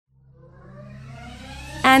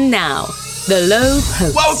And now, The Low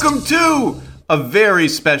Post. Welcome to a very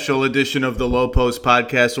special edition of The Low Post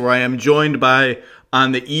podcast, where I am joined by,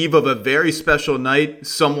 on the eve of a very special night,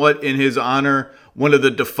 somewhat in his honor, one of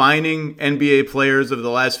the defining NBA players of the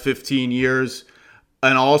last 15 years,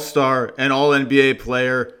 an all-star, an all-NBA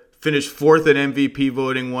player, finished fourth in MVP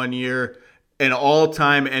voting one year, an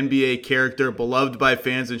all-time NBA character, beloved by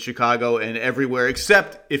fans in Chicago and everywhere,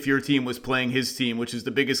 except if your team was playing his team, which is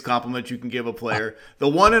the biggest compliment you can give a player. The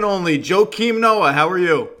one and only Joakim Noah. How are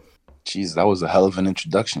you? Jeez, that was a hell of an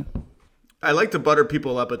introduction. I like to butter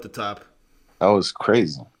people up at the top. That was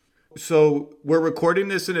crazy. So we're recording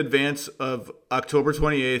this in advance of October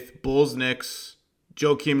 28th, Bulls-Knicks,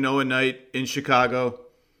 Joakim Noah night in Chicago.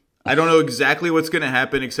 I don't know exactly what's going to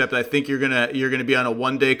happen, except I think you're gonna be on a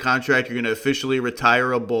one-day contract. You're going to officially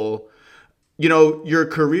retire a Bull. You know, your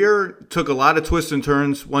career took a lot of twists and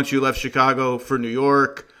turns once you left Chicago for New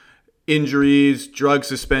York. Injuries, drug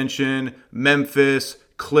suspension, Memphis,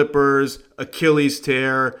 Clippers, Achilles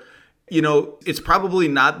tear. You know, it's probably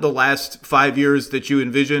not the last 5 years that you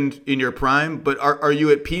envisioned in your prime, but are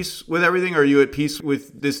you at peace with everything? Are you at peace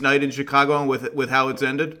with this night in Chicago and with how it's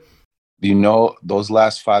ended? You know, those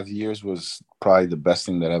last 5 years was probably the best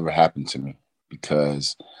thing that ever happened to me,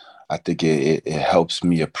 because I think it helps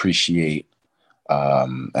me appreciate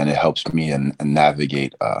and it helps me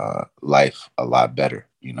navigate life a lot better.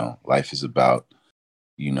 You know, life is about,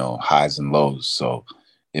 highs and lows. So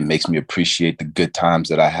it makes me appreciate the good times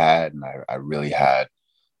that I had. And I really had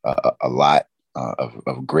a lot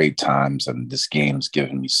of great times, and this game's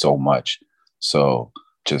given me so much. So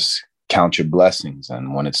just count your blessings.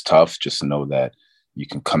 And when it's tough, just know that you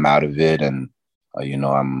can come out of it. And,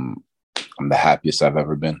 I'm the happiest I've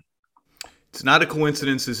ever been. It's not a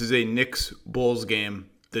coincidence. This is a Knicks-Bulls game.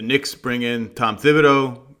 The Knicks bring in Tom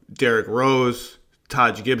Thibodeau, Derrick Rose,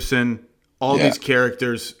 Taj Gibson, all these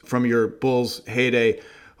characters from your Bulls heyday.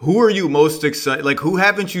 Who are you most excited? Like, who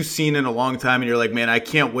haven't you seen in a long time and you're like, man, I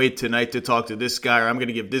can't wait tonight to talk to this guy, or I'm going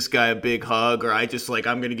to give this guy a big hug, or I'm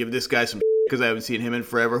going to give this guy some because I haven't seen him in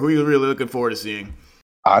forever. Who are you really looking forward to seeing?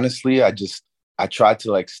 Honestly, I try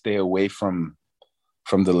to stay away from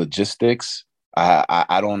the logistics.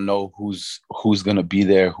 I don't know who's going to be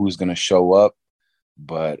there, who's going to show up,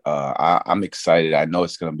 but I'm excited. I know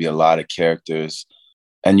it's going to be a lot of characters.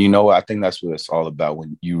 And, I think that's what it's all about.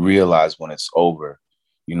 When you realize when it's over,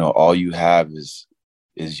 all you have is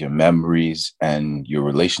your memories and your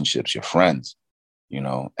relationships, your friends,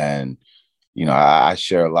 and, I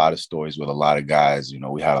share a lot of stories with a lot of guys.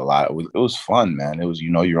 We had it was fun, man. It was,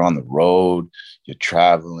 you're on the road, you're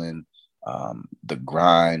traveling, the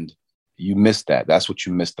grind. You miss that. That's what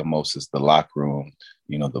you miss the most, is the locker room,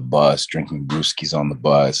 the bus, drinking brewskis on the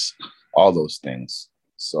bus, all those things.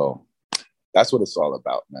 So that's what it's all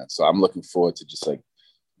about, man. So I'm looking forward to just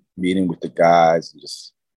meeting with the guys and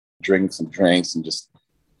just drinking some drinks and just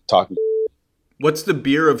talking. What's the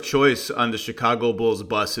beer of choice on the Chicago Bulls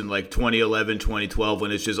bus in 2011, 2012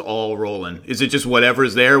 when it's just all rolling? Is it just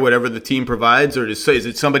whatever's there, whatever the team provides, or is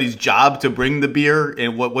it somebody's job to bring the beer?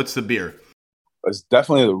 And what's the beer? It's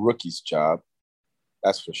definitely the rookie's job.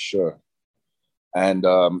 That's for sure. And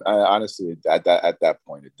honestly, at that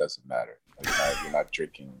point, it doesn't matter. You're not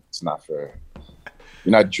drinking. You're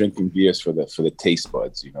not drinking beers for the taste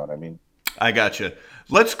buds. You know what I mean? I gotcha.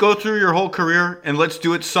 Let's go through your whole career, and let's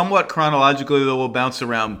do it somewhat chronologically, though we'll bounce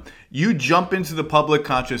around. You jump into the public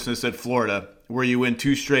consciousness at Florida, where you win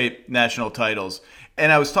 2 straight national titles.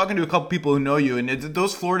 And I was talking to a couple people who know you, and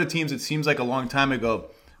those Florida teams, it seems like a long time ago,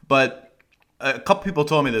 but a couple people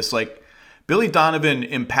told me this, Billy Donovan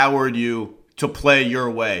empowered you to play your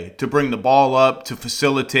way, to bring the ball up, to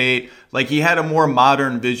facilitate. He had a more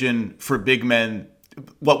modern vision for big men.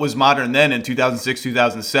 What was modern then in 2006,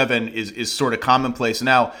 2007 is sort of commonplace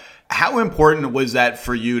now. How important was that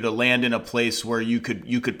for you to land in a place where you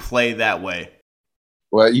could play that way?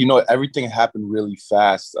 Well, everything happened really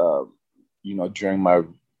fast. During my,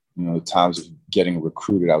 times of getting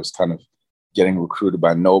recruited, I was kind of getting recruited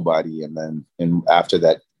by nobody. And then after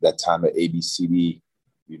that time at ABCD,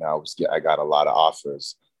 I got a lot of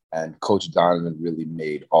offers, and Coach Donovan really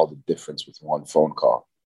made all the difference with one phone call.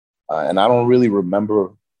 And I don't really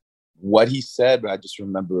remember what he said, but I just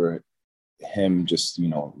remember him just,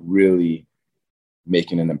 really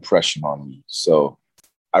making an impression on me. So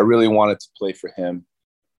I really wanted to play for him.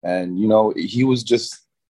 And, he was just,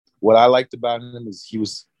 what I liked about him is he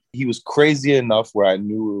was crazy enough where I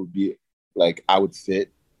knew it would be I would fit,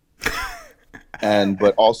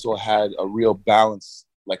 but also had a real balance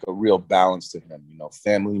to him,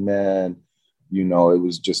 family man, it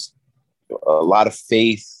was just a lot of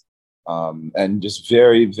faith. And just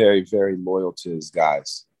very, very, very loyal to his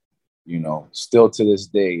guys. You know, still to this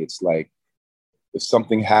day, it's like if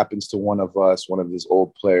something happens to one of us, one of his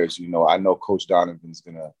old players, you know, I know Coach Donovan's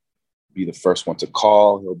gonna be the first one to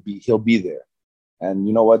call. He'll be there, and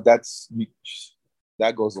you know what? That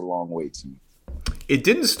goes a long way to me. It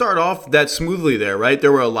didn't start off that smoothly there, right?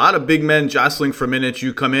 There were a lot of big men jostling for minutes.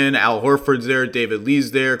 You come in, Al Horford's there, David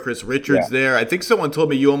Lee's there, Chris Richards there. I think someone told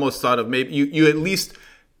me you almost thought of maybe you at least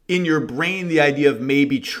in your brain the idea of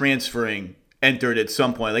maybe transferring entered at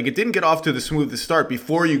some point. Like it didn't get off to the smoothest start.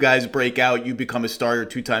 Before you guys break out, you become a starter,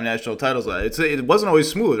 2-time national titles. It wasn't always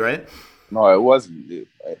smooth, right? No, it wasn't.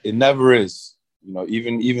 It never is. You know,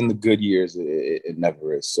 even the good years, it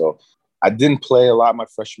never is. So I didn't play a lot my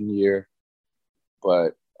freshman year,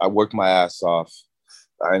 but I worked my ass off.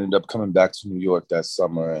 I ended up coming back to New York that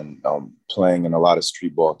summer and playing in a lot of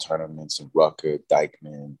street ball tournaments in Rucker,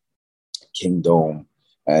 Dykeman, Kingdom.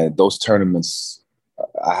 And those tournaments,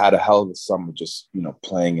 I had a hell of a summer just, you know,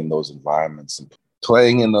 playing in those environments and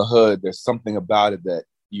playing in the hood. There's something about it that,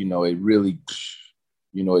 you know, it really,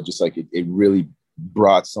 you know, it really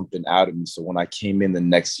brought something out of me. So when I came in the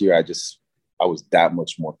next year, I was that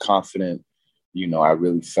much more confident. You know, I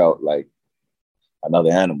really felt like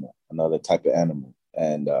another animal, another type of animal.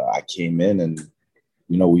 And I came in and,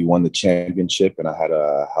 you know, we won the championship and I had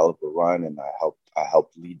a hell of a run and I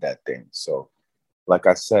helped lead that thing. So like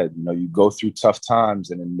I said, you know, you go through tough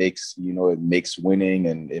times and it makes winning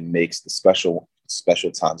and it makes the special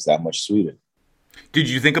times that much sweeter. Did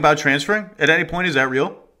you think about transferring at any point? Is that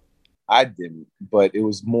real? I didn't, but it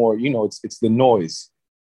was more, you know, it's the noise.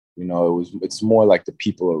 You know, it's more like the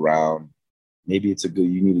people around. Maybe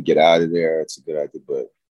you need to get out of there. It's a good idea.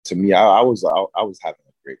 But to me, I was having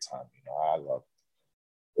a great time. You know, I loved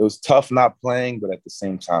it. It was tough not playing, but at the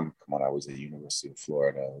same time, come on, I was at the University of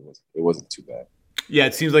Florida. It wasn't too bad. Yeah,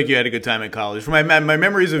 it seems like you had a good time in college. From my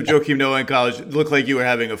memories of Joakim Noah in college, it looked like you were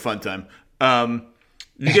having a fun time.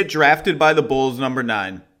 You get drafted by the Bulls, number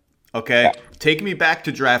 9. Okay, yeah. Take me back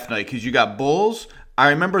to draft night because you got Bulls. I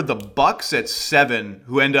remember the Bucks at 7,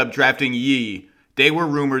 who ended up drafting Yee. They were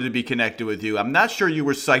rumored to be connected with you. I'm not sure you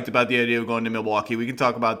were psyched about the idea of going to Milwaukee. We can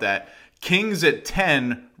talk about that. Kings at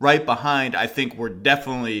 10, right behind, I think were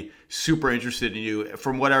definitely super interested in you.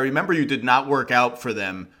 From what I remember, you did not work out for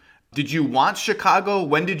them. Did you want Chicago?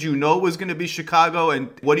 When did you know it was going to be Chicago? And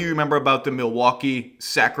what do you remember about the Milwaukee,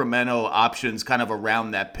 Sacramento options kind of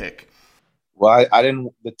around that pick? Well, I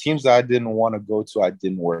didn't. The teams that I didn't want to go to, I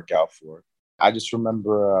didn't work out for. I just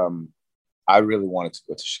remember I really wanted to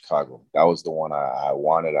go to Chicago. That was the one I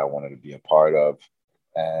wanted. I wanted to be a part of,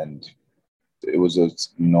 and it was a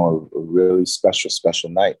really special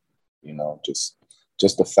night. You know, just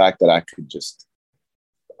the fact that I could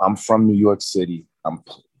I'm from New York City. I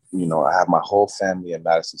have my whole family in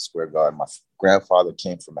Madison Square Garden. My grandfather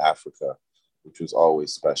came from Africa, which was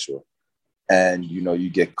always special. And, you know, you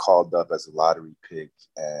get called up as a lottery pick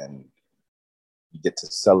and you get to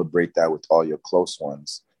celebrate that with all your close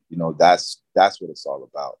ones. You know, that's what it's all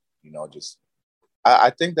about. You know, I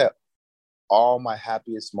think that all my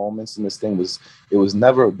happiest moments in this thing it was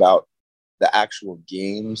never about the actual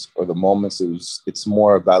games or the moments. It's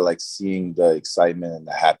more about like seeing the excitement and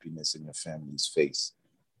the happiness in your family's face,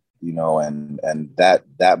 you know, and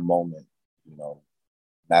that moment, you know,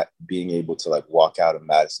 not being able to like walk out of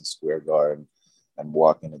Madison Square Garden and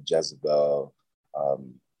walk into Jezebel,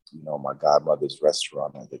 you know, my godmother's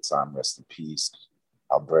restaurant at the time, rest in peace,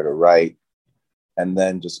 Alberta Wright. And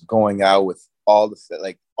then just going out with all the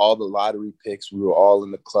lottery picks. We were all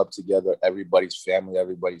in the club together, everybody's family,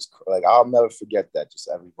 I'll never forget that. Just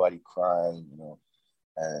everybody crying, you know,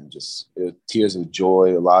 and tears of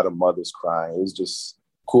joy, a lot of mothers crying. It was just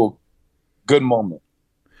cool. Good moment.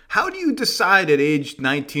 How do you decide at age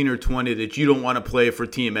 19 or 20 that you don't want to play for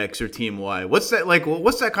Team X or Team Y? What's that like?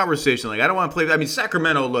 What's that conversation like? I don't want to play. I mean,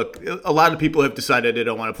 Sacramento, look, a lot of people have decided they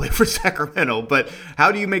don't want to play for Sacramento, but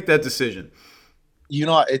how do you make that decision? You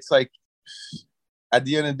know, it's like at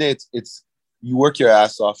the end of the day, it's you work your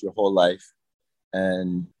ass off your whole life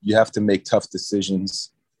and you have to make tough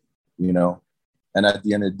decisions, you know, and at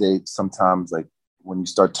the end of the day, sometimes like when you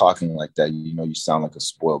start talking like that, you know, you sound like a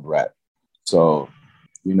spoiled brat. So,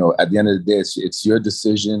 you know, at the end of the day, it's your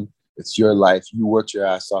decision. It's your life. You worked your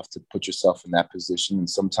ass off to put yourself in that position. And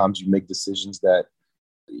sometimes you make decisions that,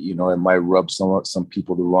 you know, it might rub some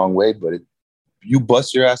people the wrong way, but you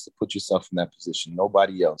bust your ass to put yourself in that position,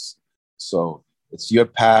 nobody else. So it's your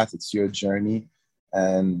path. It's your journey.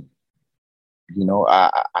 And, you know,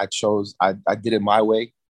 I did it my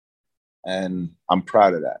way and I'm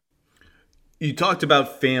proud of that. You talked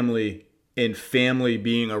about family and family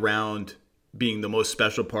being around being the most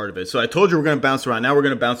special part of it. So I told you we're going to bounce around. Now we're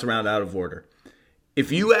going to bounce around out of order.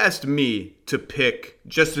 If you asked me to pick,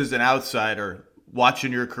 just as an outsider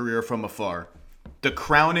watching your career from afar, the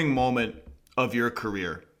crowning moment of your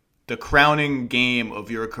career, the crowning game of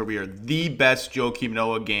your career, the best Joakim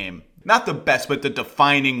Noah game, not the best, but the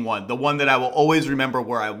defining one, the one that I will always remember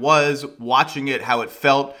where I was, watching it, how it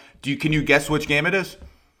felt. Can you guess which game it is?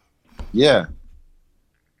 Yeah,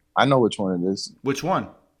 I know which one it is. Which one?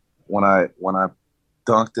 When I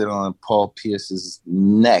dunked it on Paul Pierce's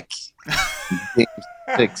neck. Game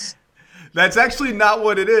 6. That's actually not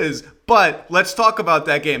what it is, but let's talk about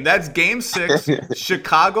that game. That's game 6,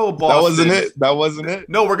 Chicago, Boston. That wasn't it?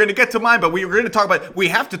 No, we're going to get to mine, but we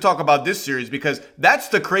have to talk about this series because that's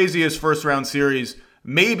the craziest first round series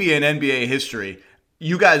maybe in NBA history.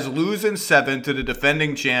 You guys lose in 7 to the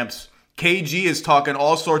defending champs. KG is talking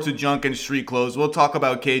all sorts of junk and street clothes. We'll talk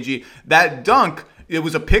about KG. That dunk, it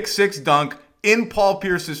was a pick 6 dunk in Paul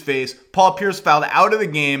Pierce's face. Paul Pierce fouled out of the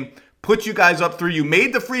game. Put you guys up 3. You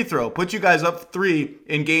made the free throw. Put you guys up 3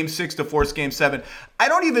 in game 6 to force game 7. I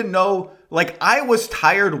don't even know. Like, I was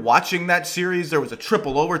tired watching that series. There was a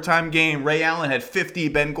triple overtime game. Ray Allen had 50.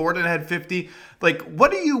 Ben Gordon had 50. Like,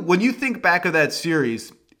 when you think back of that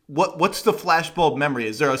series, what's the flashbulb memory?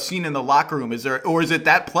 Is there a scene in the locker room? Or is it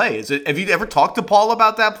that play? Have you ever talked to Paul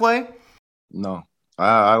about that play? No,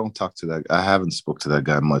 I don't talk to that. I haven't spoke to that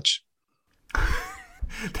guy much.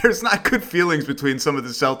 There's not good feelings between some of the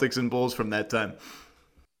Celtics and Bulls from that time.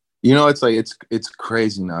 It's like it's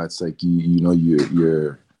crazy now. It's like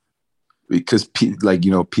you're because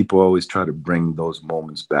people always try to bring those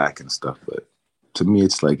moments back and stuff, but to me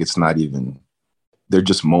it's like it's not even. They're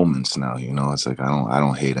just moments now. It's like I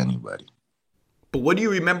don't hate anybody. But what do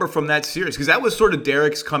you remember from that series? Because that was sort of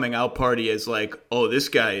Derek's coming out party as like, oh, this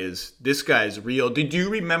guy's real. Did you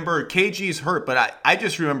remember KG's hurt? But I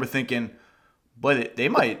just remember thinking. But they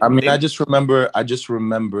might. I mean, I just remember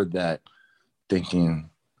that thinking,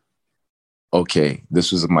 okay,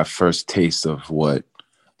 this was my first taste of what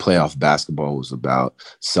playoff basketball was about.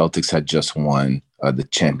 Celtics had just won the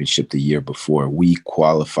championship the year before. We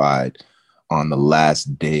qualified on the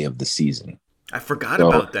last day of the season. I forgot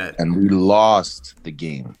about that. And we lost the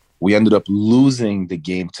game. We ended up losing the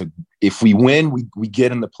game if we win, we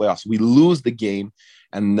get in the playoffs. We lose the game,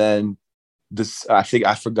 and then I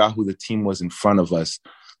forgot who the team was in front of us.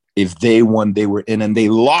 If they won, they were in, and they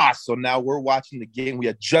lost. So now we're watching the game. We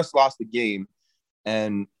had just lost the game,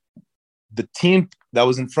 and the team that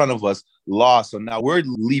was in front of us lost. So now we're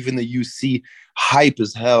leaving the UC hype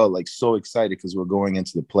as hell, like so excited because we're going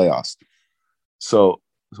into the playoffs. So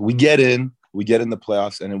we get in the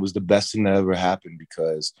playoffs, and it was the best thing that ever happened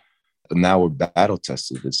because now we're battle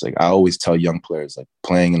tested. It's like I always tell young players, like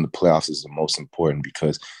playing in the playoffs is the most important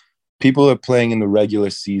because people are playing in the regular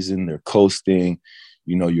season, they're coasting,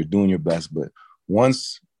 you're doing your best. But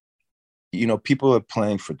once, people are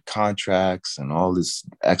playing for contracts and all this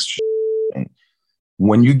extra. And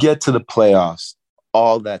when you get to the playoffs,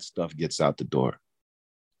 all that stuff gets out the door.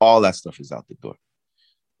 All that stuff is out the door.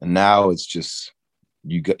 And now it's just,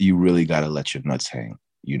 you really got to let your nuts hang,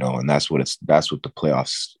 and that's what the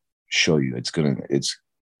playoffs show you.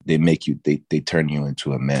 They make you, they turn you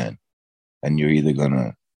into a man, and you're either going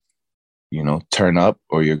to, turn up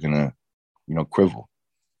or you're going to, quivel.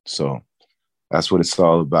 So that's what it's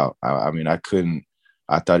all about.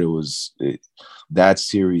 That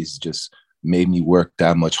series just made me work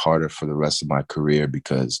that much harder for the rest of my career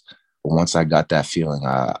because once I got that feeling,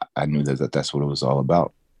 I knew that's what it was all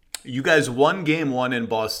about. You guys won game 1 in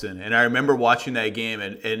Boston, and I remember watching that game,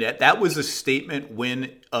 and that was a statement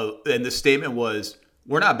win, and the statement was,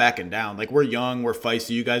 we're not backing down. Like, we're young, we're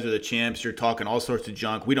feisty. You guys are the champs. You're talking all sorts of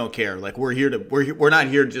junk. We don't care. Like, we're not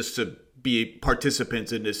here just to be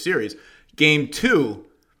participants in this series. Game 2,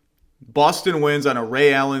 Boston wins on a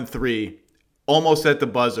Ray Allen 3, almost at the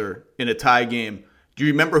buzzer in a tie game. Do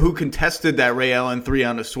you remember who contested that Ray Allen 3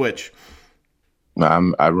 on a switch?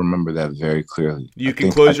 I remember that very clearly. You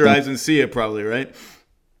can close your eyes and see it probably, right?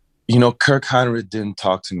 Kirk Heinrich didn't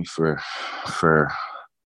talk to me for a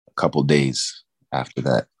couple days after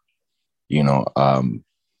that.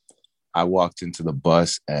 I walked into the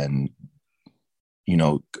bus and,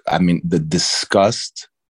 the disgust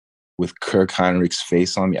with Kirk Heinrich's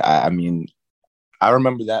face on me. I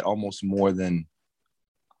remember that almost more than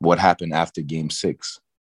what happened after game 6.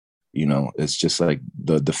 It's just like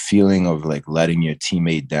the feeling of like letting your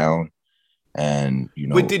teammate down, and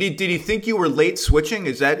But did he think you were late switching?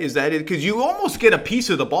 Is that it? Because you almost get a piece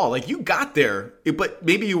of the ball, like you got there, but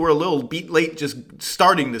maybe you were a little beat late just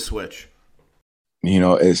starting the switch.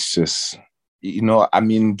 It's just I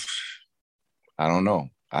don't know.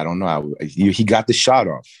 I don't know. He got the shot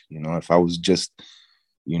off. If I was just,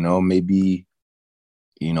 maybe,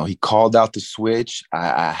 he called out the switch.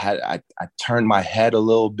 I turned my head a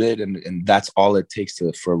little bit, and that's all it takes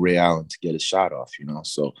for Ray Allen to get a shot off.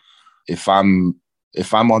 So if I'm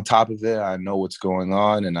on top of it, I know what's going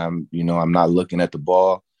on, and I'm not looking at the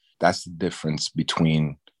ball. That's the difference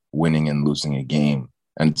between winning and losing a game.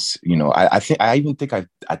 And I even think I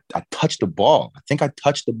touched the ball. I think I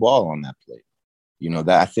touched the ball on that play.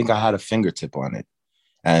 That I think I had a fingertip on it,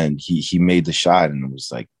 and he made the shot, and it was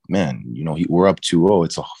like, man, we're up 2-0.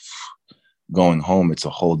 It's going home. It's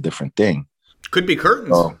a whole different thing. Could be curtains.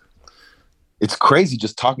 So, it's crazy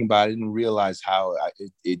just talking about it. I didn't realize how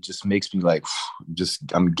it just makes me like,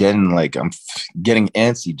 I'm getting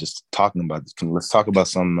antsy just talking about this. Let's talk about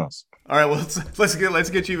something else. All right, well, let's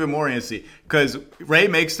get you even more antsy, because Ray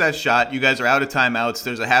makes that shot. You guys are out of timeouts.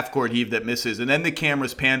 There's a half-court heave that misses, and then the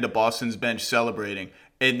cameras pan to Boston's bench celebrating.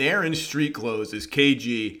 And there in street clothes is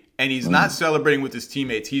KG, and he's not celebrating with his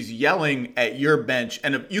teammates. He's yelling at your bench,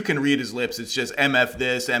 and you can read his lips. It's just MF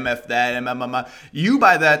this, MF that, MMM. You,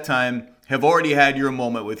 by that time, have already had your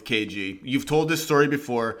moment with KG. You've told this story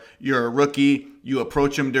before. You're a rookie. You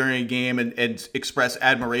approach him during a game and express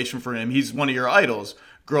admiration for him. He's one of your idols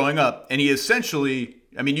growing up. And he essentially,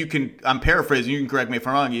 I'm paraphrasing, you can correct me if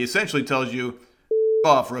I'm wrong. He essentially tells you,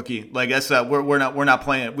 off, rookie. Like, that's we're not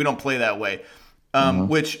playing. We don't play that way.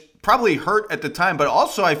 Which probably hurt at the time, but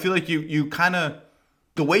also I feel like you kind of,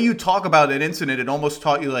 the way you talk about that incident, it almost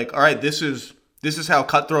taught you like, all right, this is how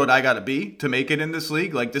cutthroat I got to be to make it in this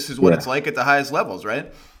league. Like, this is what it's like at the highest levels,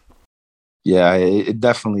 right? Yeah, it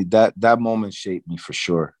definitely, that moment shaped me for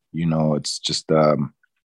sure. It's just,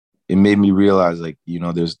 it made me realize, like,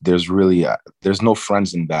 there's really, there's no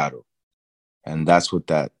friends in battle. And that's what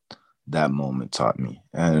that moment taught me.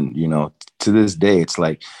 And, to this day, it's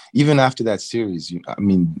like, even after that series,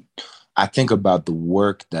 I think about the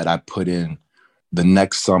work that I put in the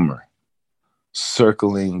next summer,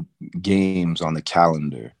 circling games on the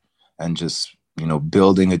calendar and just,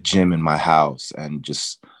 building a gym in my house and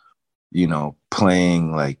just,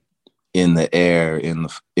 playing like in the air, in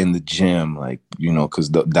the gym, like, because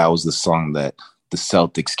that was the song that the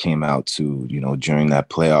Celtics came out to, during that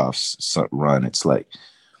playoffs run. It's like,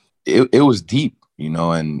 it was deep,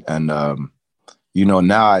 and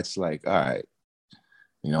now it's like, all right,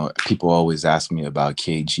 people always ask me about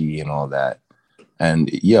KG and all that.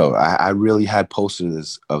 And I really had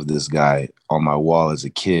posters of this guy on my wall as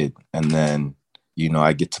a kid. And then,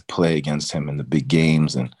 I get to play against him in the big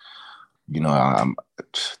games. And,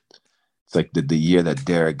 it's like the year that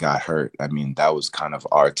Derek got hurt. That was kind of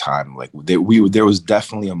our time. Like there was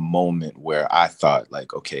definitely a moment where I thought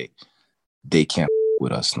like, okay, they can't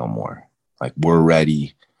with us no more. Like, we're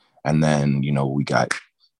ready. And then, we got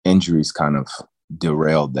injuries kind of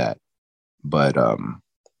derailed that. But,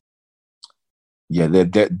 yeah,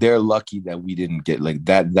 they're lucky that we didn't get like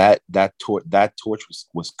that torch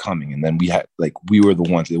was coming, and then we were the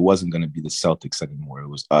ones. It wasn't going to be the Celtics anymore. It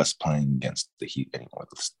was us playing against the Heat anymore,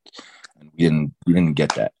 and we didn't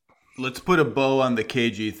get that. Let's put a bow on the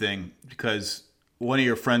KG thing, because one of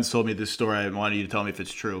your friends told me this story. I wanted you to tell me if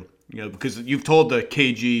it's true. Because you've told the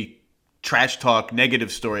KG trash talk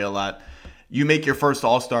negative story a lot. You make your first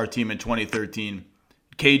All-Star team in 2013.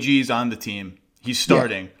 KG's on the team. He's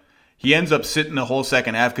starting. Yeah. He ends up sitting the whole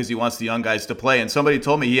second half because he wants the young guys to play. And somebody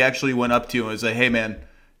told me he actually went up to you and was like, hey, man,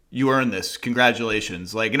 you earned this.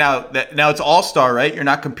 Congratulations. Like, now it's All-Star, right? You're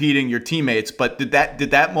not competing your teammates. But did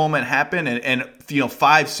that moment happen? And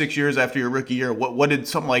 5-6 years after your rookie year, what did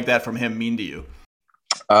something like that from him mean to you?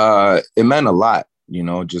 It meant a lot,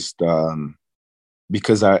 just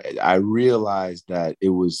because I realized that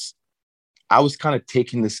I was kind of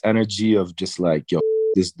taking this energy of just like, yo,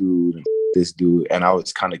 this dude, and I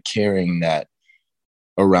was kind of carrying that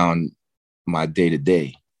around my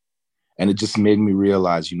day-to-day. And it just made me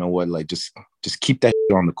realize, like, just keep that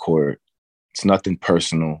on the court. It's nothing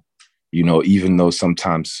personal, even though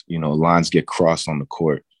sometimes, lines get crossed on the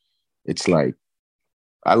court. It's like,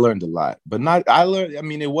 I learned a lot, but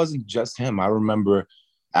it wasn't just him. I remember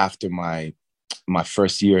after my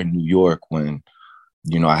first year in New York when,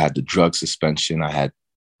 I had the drug suspension, I had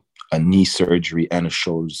a knee surgery and a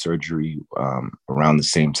shoulder surgery around the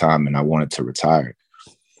same time, and I wanted to retire.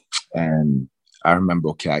 And I remember,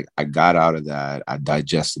 okay, I got out of that. I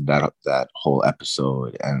digested that whole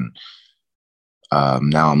episode, and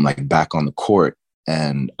now I'm like back on the court,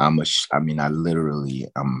 and I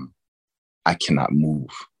cannot move.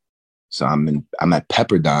 So I'm at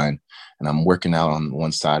Pepperdine, and I'm working out on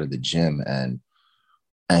one side of the gym, and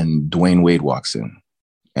Dwayne Wade walks in.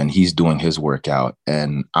 And he's doing his workout,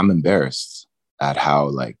 and I'm embarrassed. at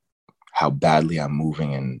how badly I'm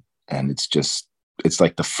moving, and it's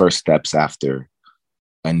like the first steps after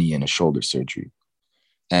a knee and a shoulder surgery.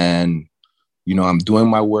 And I'm doing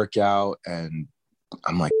my workout, and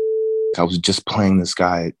I'm like, I was just playing this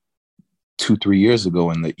guy 2-3 years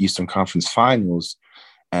ago in the Eastern Conference Finals,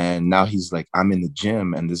 and now he's like, I'm in the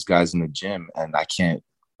gym, and this guy's in the gym, and I can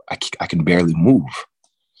barely move.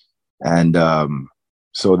 And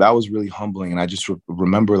so that was really humbling. And I just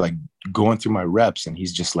remember like going through my reps, and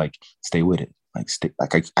he's just like, stay with it. Like, stay,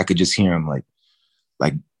 like I could just hear him like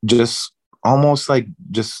just almost like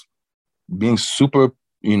just being super,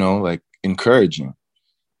 like encouraging.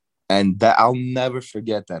 And that I'll never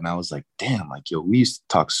forget that. And I was like, damn, like, yo, we used to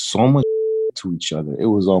talk so much to each other. It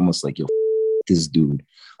was almost like, yo, this dude.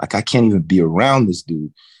 Like, I can't even be around this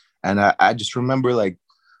dude. And I just remember like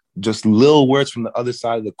just little words from the other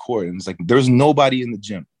side of the court. And it's like, there's nobody in the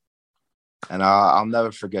gym. And I'll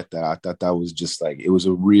never forget that. I thought that was just like, it was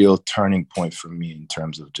a real turning point for me in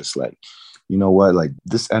terms of just like, you know what, like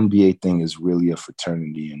this NBA thing is really a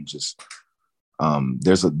fraternity, and just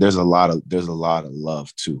there's a lot of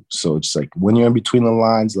love too. So it's like when you're in between the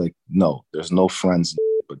lines, like, no, there's no friends,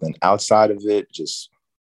 but then outside of it, just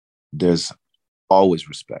there's always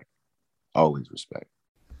respect.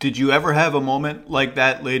 Did you ever have a moment like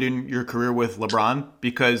that late in your career with LeBron?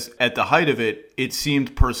 Because at the height of it, it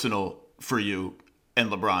seemed personal for you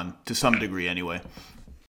and LeBron to some degree anyway.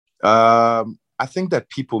 I think that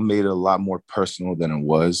people made it a lot more personal than it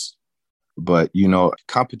was, but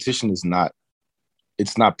competition is not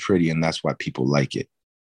pretty, and that's why people like it.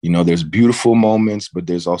 There's beautiful moments, but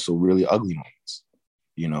there's also really ugly moments.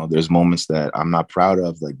 There's moments that I'm not proud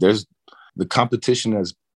of. Like, there's the competition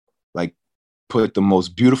has like put the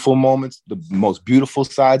most beautiful moments, the most beautiful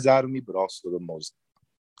sides out of me, but also the most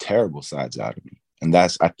terrible sides out of me. And I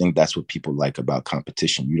think that's what people like about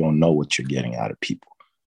competition. You don't know what you're getting out of people,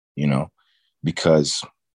 because,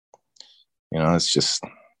 it's just,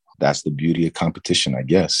 that's the beauty of competition, I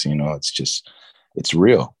guess. It's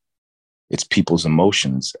real. It's people's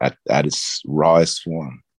emotions at its rawest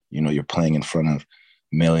form. You're playing in front of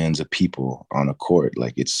millions of people on a court.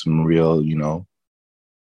 Like, it's some real,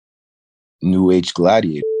 new age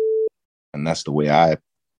gladiator. And that's the way I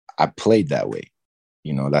played that way.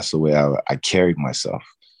 That's the way I carried myself.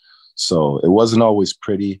 So it wasn't always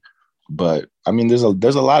pretty, but I mean, there's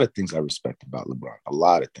a lot of things I respect about LeBron. A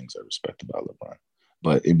lot of things I respect about LeBron.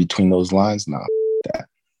 But in between those lines, nah, that.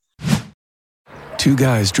 Two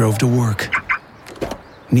guys drove to work.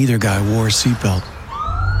 Neither guy wore a seatbelt.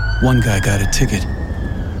 One guy got a ticket.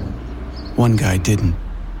 One guy didn't.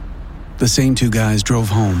 The same two guys drove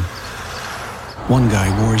home. One guy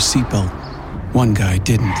wore his seatbelt. One guy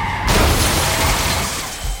didn't.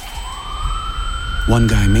 One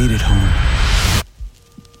guy made it home.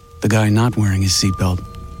 The guy not wearing his seatbelt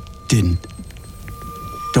didn't.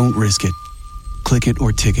 Don't risk it. Click it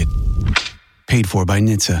or ticket. Paid for by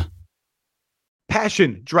NHTSA.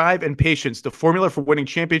 Passion, drive, and patience. The formula for winning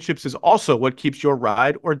championships is also what keeps your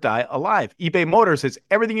ride or die alive. eBay Motors has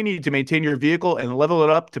everything you need to maintain your vehicle and level it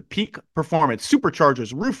up to peak performance.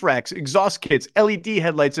 Superchargers, roof racks, exhaust kits, LED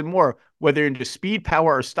headlights, and more. Whether into speed,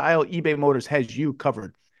 power, or style, eBay Motors has you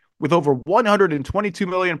covered. With over 122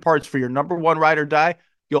 million parts for your number one ride or die,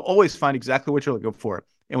 you'll always find exactly what you're looking for.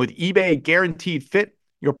 And with eBay Guaranteed Fit,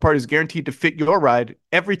 your part is guaranteed to fit your ride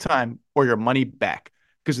every time or your money back.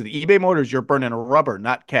 Because with eBay Motors, you're burning rubber,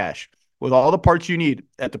 not cash. With all the parts you need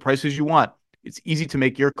at the prices you want, it's easy to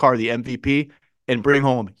make your car the MVP and bring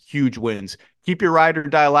home huge wins. Keep your ride or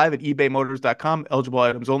die alive at ebaymotors.com. Eligible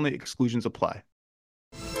items only. Exclusions apply.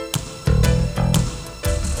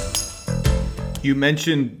 You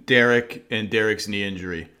mentioned Derek and Derek's knee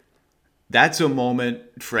injury. That's a moment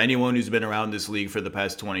for anyone who's been around this league for the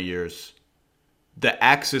past 20 years. The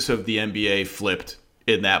axis of the NBA flipped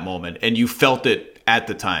in that moment, and you felt it at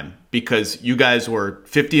the time because you guys were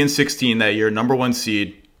 50-16 that year, number one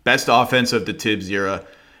seed, best offense of the Tibbs era.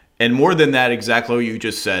 And more than that, exactly what you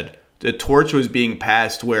just said, the torch was being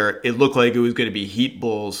passed where it looked like it was going to be Heat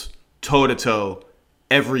Bulls toe-to-toe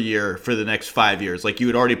every year for the next 5 years. Like, you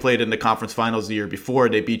had already played in the conference finals the year before.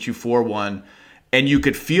 They beat you 4-1. And you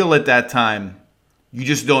could feel at that time, you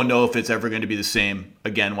just don't know if it's ever going to be the same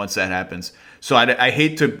again once that happens. So I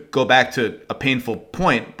hate to go back to a painful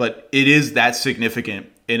point, but it is that significant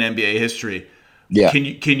in NBA history. Yeah.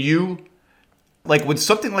 Can you, like, when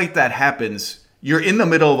something like that happens, you're in the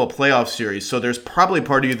middle of a playoff series, so there's probably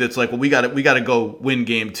part of you that's like, well, we got to go win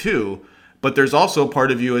game 2. But there's also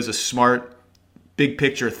part of you as a smart, big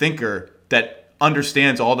picture thinker that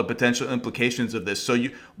understands all the potential implications of this. So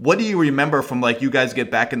what do you remember from like you guys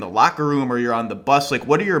get back in the locker room or you're on the bus? Like,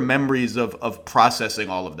 what are your memories of processing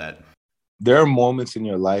all of that? There are moments in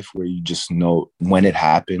your life where you just know when it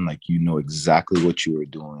happened, like you know exactly what you were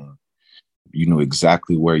doing. You know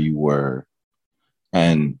exactly where you were.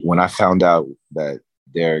 And when I found out that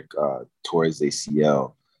Derek tore his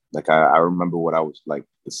ACL, like I remember what I was like,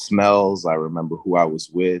 the smells, I remember who I was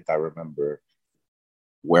with, I remember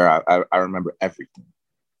where I remember everything.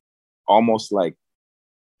 Almost like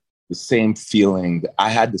the same feeling. I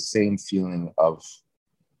had the same feeling of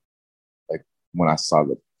like when I saw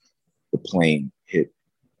the plane hit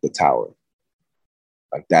the tower.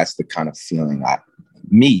 Like that's the kind of feeling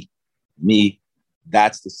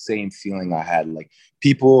that's the same feeling I had. Like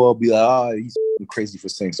people will be like, oh, he's crazy for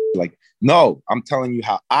saying so. Like, no, I'm telling you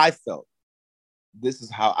how I felt. This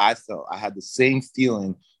is how I felt. I had the same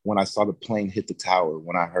feeling when I saw the plane hit the tower,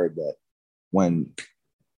 when I heard that, when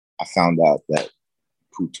I found out that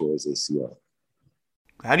Pooh tore his ACL.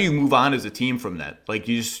 How do you move on as a team from that? Like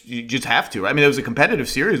you just have to, right? I mean, it was a competitive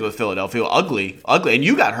series with Philadelphia, ugly, and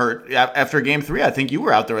you got hurt after Game 3. I think you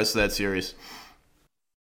were out the rest of that series.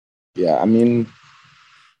 Yeah, I mean,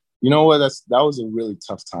 you know what? That was a really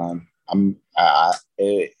tough time.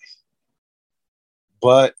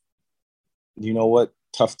 But you know what?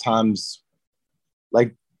 Tough times,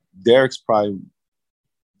 like Derek's my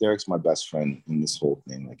best friend in this whole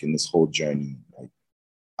thing. Like in this whole journey, like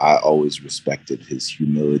I always respected his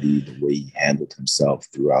humility, the way he handled himself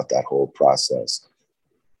throughout that whole process.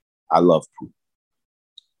 I love Pooh.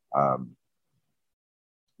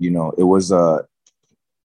 You know, it was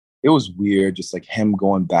weird, just like him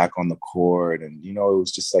going back on the court, and you know, it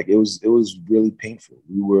was just like it was really painful.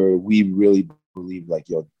 We really believed like,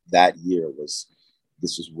 yo, that year this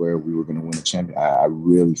was where we were going to win a championship. I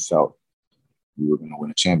really felt we were going to win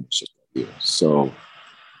a championship that year. So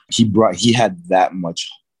he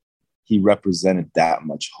represented that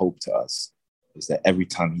much hope to us. Is that every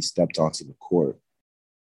time he stepped onto the court,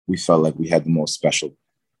 we felt like we had the most special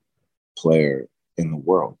player in the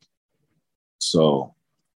world. So,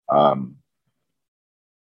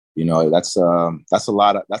 you know, that's a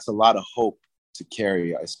lot of hope to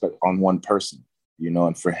carry, on one person, you know,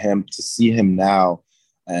 and for him to see him now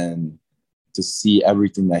and to see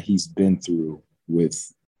everything that he's been through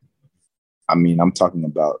with, I mean, I'm talking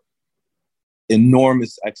about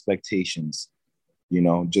enormous expectations, you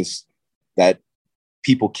know, just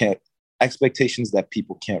expectations that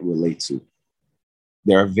people can't relate to.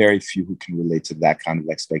 There are very few who can relate to that kind of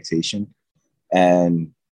expectation.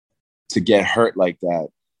 And to get hurt like that,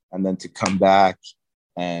 and then to come back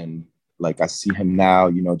and like I see him now,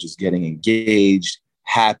 you know, just getting engaged,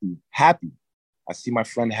 happy. I see my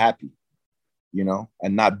friend happy, you know,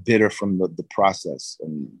 and not bitter from the process.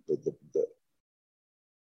 And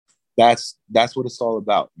that's what it's all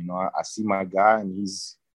about. You know, I see my guy and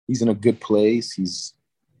he's in a good place. He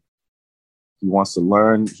wants to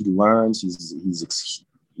learn. He learns. He's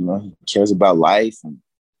you know, he cares about life, and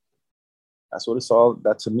that's what it's all.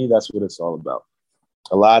 That to me, that's what it's all about.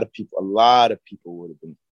 A lot of people would have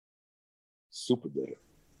been super bitter.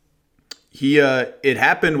 It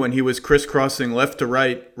happened when he was crisscrossing left to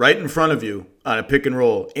right in front of you on a pick and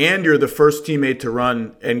roll, and you're the first teammate to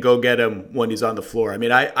run and go get him when he's on the floor. I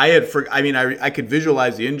mean, I could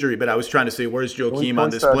visualize the injury, but I was trying to say, where's Joakim on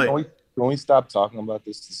this play? Can we stop talking about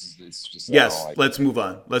this? It's just yes. Let's move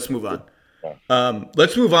on. Let's move on.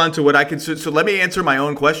 To what I can. So let me answer my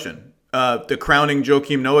own question. The crowning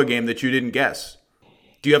Joakim Noah game that you didn't guess.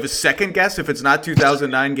 Do you have a second guess? If it's not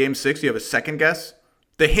 2009 Game 6, do you have a second guess?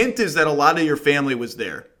 The hint is that a lot of your family was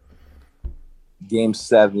there. Game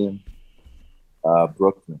 7,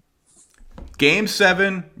 Brooklyn. Game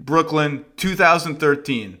 7, Brooklyn,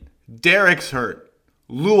 2013. Derek's hurt.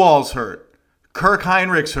 Luol's hurt. Kirk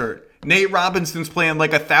Heinrich's hurt. Nate Robinson's playing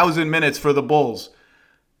like 1,000 minutes for the Bulls.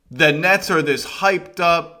 The Nets are this hyped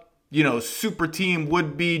up, you know, super team,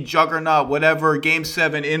 would-be, juggernaut, whatever. Game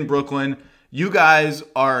 7 in Brooklyn. You guys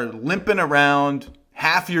are limping around.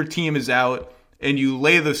 Half your team is out. And you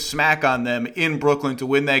lay the smack on them in Brooklyn to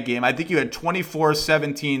win that game. I think you had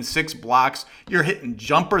 24-17, 6 blocks. You're hitting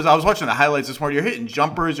jumpers. I was watching the highlights this morning. You're hitting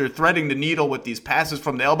jumpers. You're threading the needle with these passes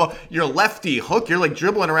from the elbow. You're lefty hook. You're like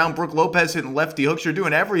dribbling around Brook Lopez, hitting lefty hooks. You're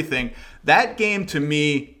doing everything. That game to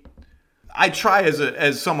me, I try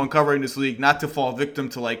as someone covering this league not to fall victim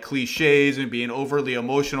to like cliches and being overly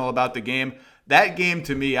emotional about the game. That game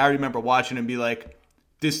to me, I remember watching and be like,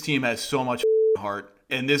 this team has so much heart.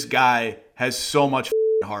 And this guy has so much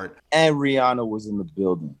heart. And Rihanna was in the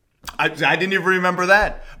building. I didn't even remember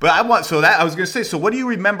that. But I was going to say, so what do you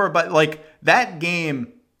remember about like that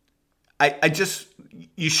game? I just,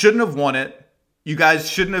 you shouldn't have won it. You guys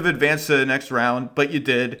shouldn't have advanced to the next round, but you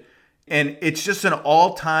did. And it's just an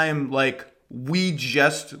all-time, like, we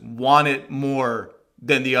just want it more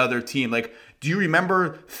than the other team. Like, do you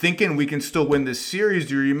remember thinking we can still win this series?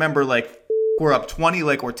 Do you remember, like, we're up 20,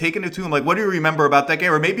 like, we're taking it to them? Like, what do you remember about that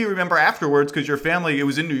game? Or maybe you remember afterwards because your family, it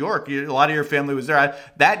was in New York. A lot of your family was there.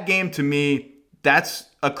 That game, to me, that's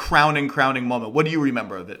a crowning moment. What do you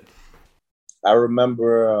remember of it? I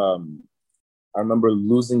remember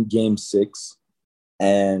losing game 6,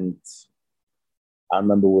 and I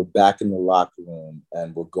remember we're back in the locker room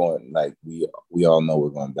and we're going, like, we all know we're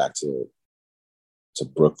going back to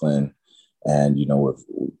Brooklyn, and you know,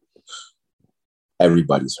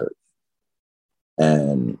 everybody's hurt.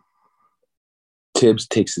 And Tibbs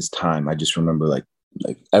takes his time. I just remember like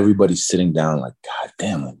everybody's sitting down, like, God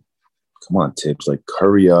damn, like, come on, Tibbs, like,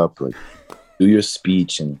 hurry up, like, do your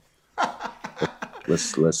speech, and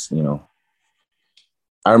let's you know.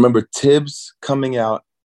 I remember Tibbs coming out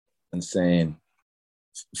and saying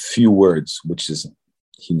few words, which is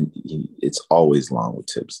it's always long with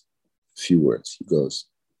Tibbs. Few words.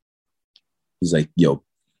 He's like, yo,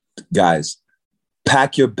 guys,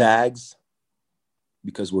 pack your bags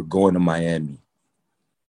because we're going to Miami.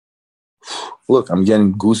 Look, I'm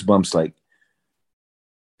getting goosebumps. Like,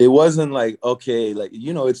 it wasn't like, okay, like,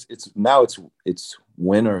 you know, it's now it's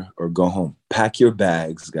win or go home. Pack your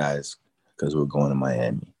bags, guys, because we're going to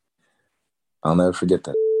Miami. I'll never forget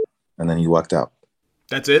that. And then he walked out.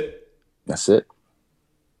 That's it? That's it.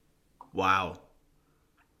 Wow.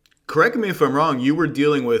 Correct me if I'm wrong. You were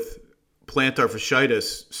dealing with plantar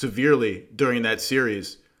fasciitis severely during that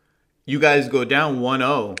series. You guys go down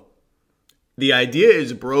 1-0. The idea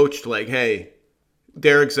is broached like, hey,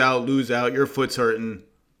 Derek's out, Lou's out, your foot's hurting.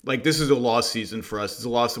 Like, this is a lost season for us. It's a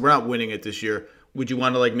loss. We're not winning it this year. Would you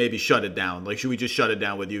want to, like, maybe shut it down? Like, should we just shut it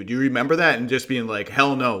down with you? Do you remember that? And just being like,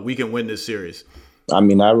 hell no, we can win this series. I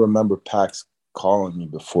mean, I remember Pax calling me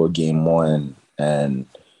before game 1 and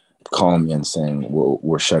calling me and saying,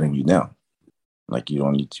 we're shutting you down. Like, you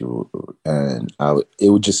don't need to. And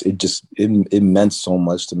it meant so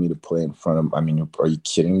much to me to play in front of, I mean, are you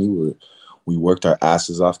kidding me? We worked our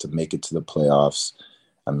asses off to make it to the playoffs.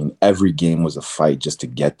 I mean, every game was a fight just to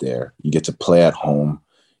get there. You get to play at home.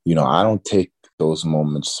 You know, I don't take those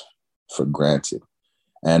moments for granted.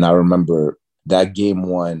 And I remember that game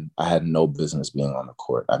 1, I had no business being on the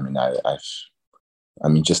court. I mean, I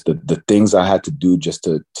mean, just the things I had to do just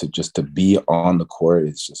to be on the court.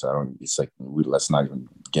 It's just, let's not even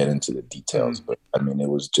get into the details. But I mean, it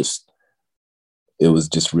was just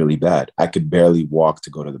really bad. I could barely walk to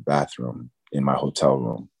go to the bathroom in my hotel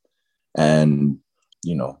room. And,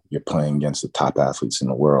 you know, you're playing against the top athletes in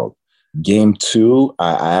the world. Game 2,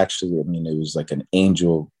 I mean, it was like an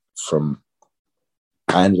angel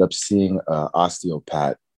I ended up seeing an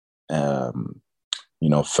osteopath, you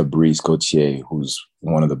know, Fabrice Gauthier, who's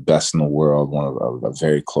one of the best in the world, a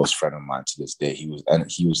very close friend of mine to this day. He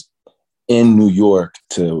was in New York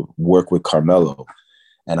to work with Carmelo.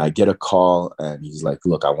 And I get a call and he's like,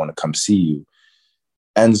 look, I want to come see you.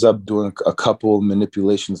 Ends up doing a couple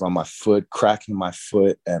manipulations on my foot, cracking my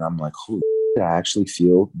foot. And I'm like, holy shit, I actually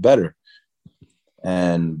feel better.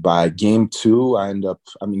 And by game 2,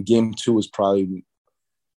 game 2 was probably,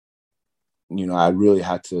 you know, I really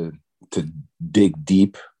had to dig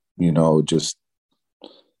deep, you know, just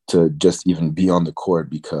to even be on the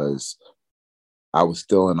court because I was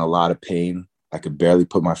still in a lot of pain. I could barely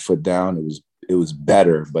put my foot down. It was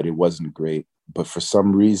better, but it wasn't great. But for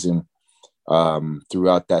some reason,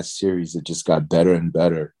 throughout that series, it just got better and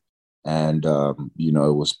better. And, you know,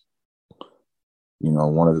 it was, you know,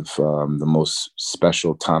 one of the most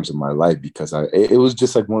special times of my life because it was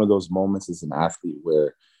just like one of those moments as an athlete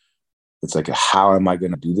where it's like, how am I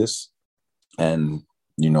going to do this? And,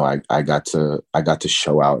 you know, I got to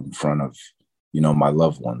show out in front of, you know, my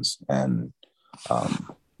loved ones. And,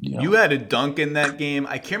 you know. You had a dunk in that game.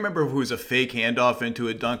 I can't remember if it was a fake handoff into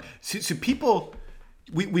a dunk. So people,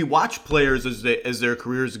 we watch players as their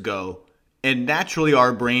careers go, and naturally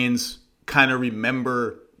our brains kind of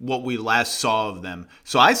remember what we last saw of them.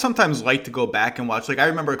 So I sometimes like to go back and watch. Like, I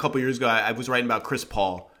remember a couple years ago, I was writing about Chris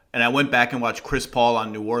Paul. And I went back and watched Chris Paul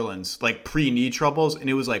on New Orleans, like pre-knee troubles, and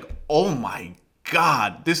it was like, oh my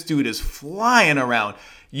God, this dude is flying around.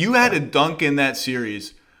 You had a dunk in that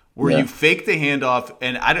series where you faked the handoff,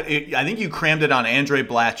 and I think you crammed it on Andre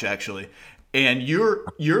Blatch, actually. And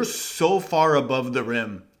you're so far above the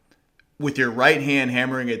rim with your right hand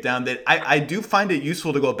hammering it down that I do find it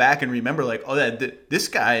useful to go back and remember, like, oh, this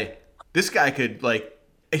guy could, like,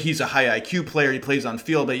 he's a high IQ player, he plays on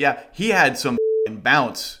field, but yeah, he had some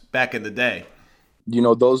bounce back in the day.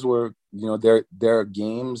 those were, there are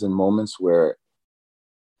games and moments where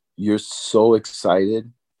you're so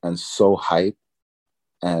excited and so hyped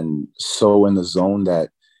and so in the zone that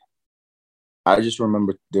I just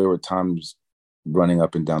remember there were times running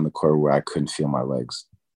up and down the court where I couldn't feel my legs.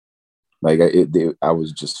 Like I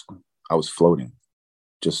was floating.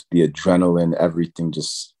 Just the adrenaline, everything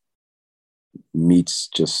just meets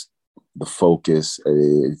just the focus.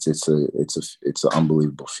 It's an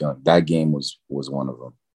unbelievable feeling. That game was one of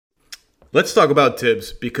them. Let's talk about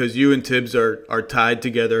Tibbs, because you and Tibbs are tied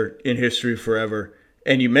together in history forever.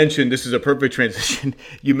 And you mentioned, this is a perfect transition,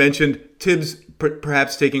 you mentioned Tibbs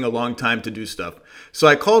perhaps taking a long time to do stuff. So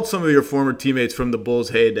I called some of your former teammates from the Bulls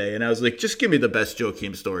heyday, and I was like, just give me the best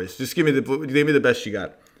Joakim stories. Just give me the best you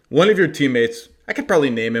got. One of your teammates, I could probably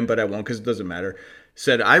name him, but I won't because it doesn't matter,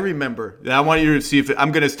 said, I remember, and I want you to see if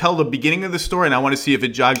I'm going to tell the beginning of the story, and I want to see if it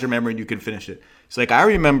jogs your memory and you can finish it. It's like, I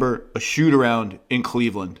remember a shoot-around in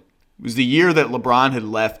Cleveland. It was the year that LeBron had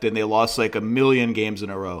left, and they lost like 1 million games in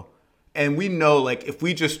a row. And we know, like, if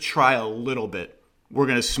we just try a little bit, we're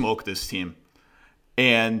going to smoke this team.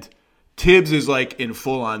 And Tibbs is, like, in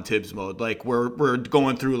full-on Tibbs mode. Like, we're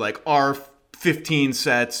going through, like, our 15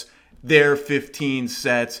 sets, their 15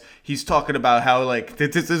 sets. He's talking about how, like,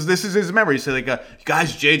 this is his memory. He said, like,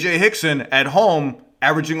 guys, J.J. Hickson at home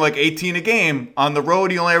averaging, like, 18 a game. On the road,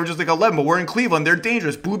 he only averages, like, 11. But we're in Cleveland. They're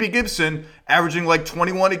dangerous. Booby Gibson averaging, like,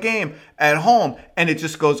 21 a game at home. And it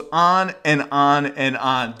just goes on and on and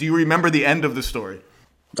on. Do you remember the end of the story?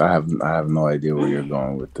 I have no idea where you're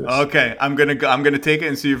going with this. Okay, I'm gonna take it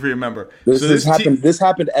and see if you remember. This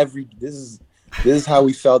happened every. This is how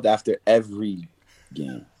we felt after every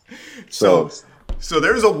game. So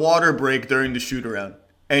there's a water break during the shoot around,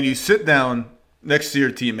 and you sit down next to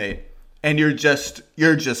your teammate, and you're just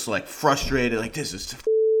like frustrated, like this is.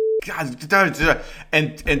 God,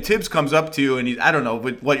 and Tibbs comes up to you, and I don't know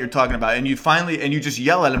what you're talking about, and you just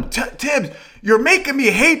yell at him, Tibbs, you're making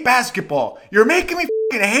me hate basketball. You're making me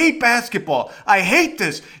hate basketball. I hate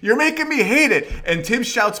this. You're making me hate it. And Tibbs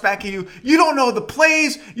shouts back at you, you don't know the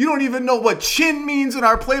plays. You don't even know what chin means in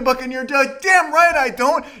our playbook. And you're like, damn right I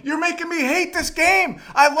don't. You're making me hate this game.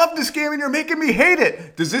 I love this game and you're making me hate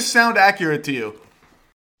it. Does this sound accurate to you?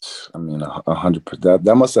 I mean, 100%.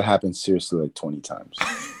 That must have happened seriously like 20 times.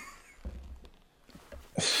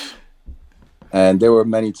 And there were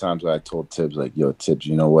many times where I told Tibbs, like, yo, Tibbs,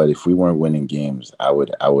 you know what? If we weren't winning games, I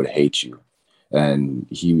would hate you. And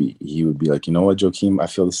he would be like, you know what, Joakim, I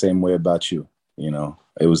feel the same way about you. You know,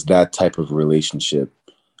 it was that type of relationship.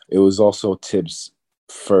 It was also Tibbs'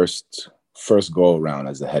 first go around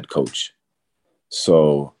as a head coach.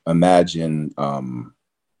 So imagine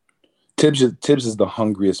Tibbs is the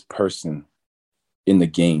hungriest person in the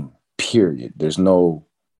game, period. There's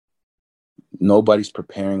nobody's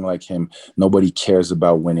preparing like him. Nobody cares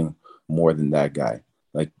about winning more than that guy.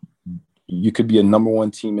 Like, you could be a number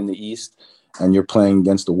one team in the East and you're playing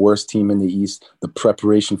against the worst team in the East. The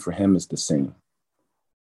preparation for him is the same.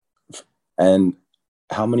 And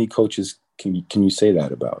how many coaches can you say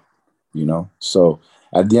that about, you know? So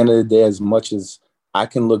at the end of the day, as much as I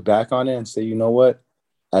can look back on it and say, you know what,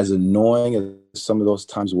 as annoying as some of those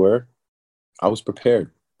times were, I was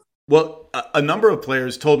prepared. Well, a number of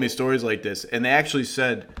players told me stories like this, and they actually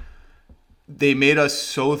said they made us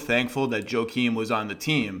so thankful that Joakim was on the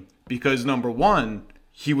team because, number one,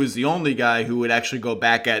 he was the only guy who would actually go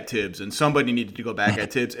back at Tibbs, and somebody needed to go back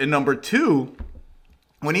at Tibbs. And number two,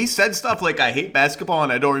 when he said stuff like, I hate basketball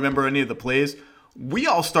and I don't remember any of the plays, we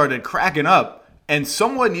all started cracking up, and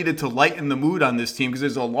someone needed to lighten the mood on this team because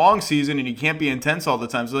it's a long season and you can't be intense all the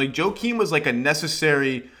time. So, like, Joakim was like a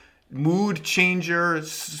necessary mood changer,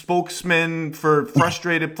 spokesman for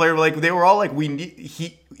frustrated player. Like, they were all like,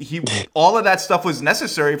 he all of that stuff was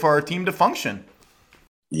necessary for our team to function.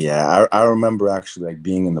 Yeah, I remember actually like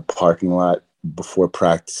being in the parking lot before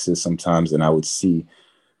practices sometimes, and I would see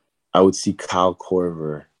Kyle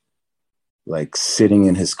Korver like sitting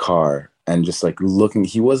in his car and just like looking.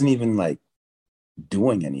 He wasn't even like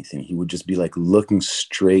doing anything. He would just be like looking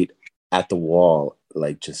straight at the wall,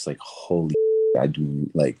 like just like, holy, I do,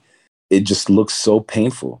 like, it just looks so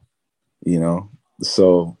painful, you know?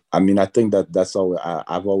 So, I mean, I think that's all.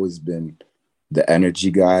 I've always been the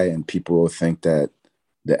energy guy, and people will think that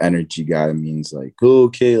the energy guy means like, oh,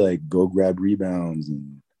 okay, like go grab rebounds.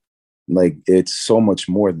 And like, it's so much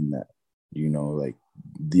more than that, you know? Like,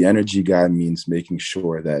 the energy guy means making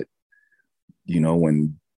sure that, you know,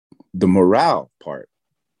 when the morale part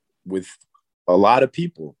with a lot of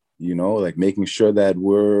people, you know, like making sure that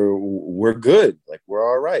we're good, like we're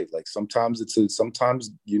all right. Like sometimes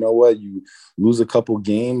sometimes, you know what, you lose a couple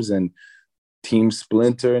games and team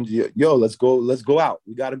splinter, and yo, let's go out.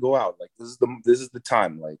 We got to go out. Like this is the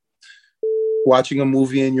time. Like watching a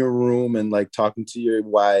movie in your room and like talking to your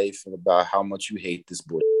wife about how much you hate this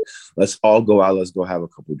boy. Let's all go out. Let's go have a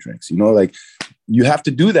couple drinks. You know, like you have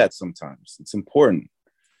to do that sometimes. It's important.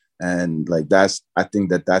 And like I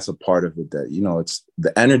think that's a part of it, that, you know, it's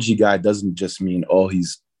the energy guy doesn't just mean, oh,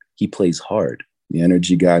 he plays hard. The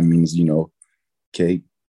energy guy means, you know, okay,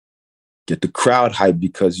 get the crowd hyped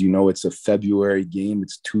because, you know, it's a February game.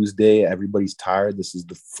 It's Tuesday. Everybody's tired. This is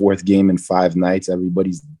the 4th game in 5 nights.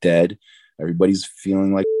 Everybody's dead. Everybody's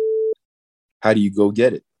feeling like, how do you go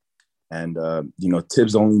get it? And, you know,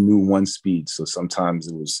 Tibbs only knew one speed. So sometimes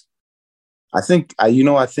it was, I think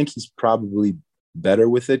he's probably better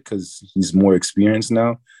with it because he's more experienced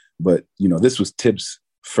now. But, you know, this was Tibbs'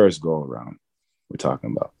 first go around we're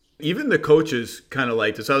talking about. Even the coaches kind of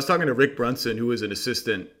liked it. So I was talking to Rick Brunson, who was an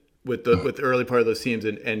assistant with the early part of those teams,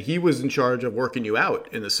 and he was in charge of working you out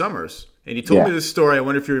in the summers. And he told me this story. I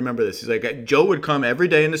wonder if you remember this. He's like, Joe would come every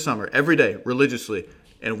day in the summer, every day, religiously,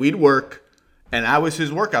 and we'd work, and I was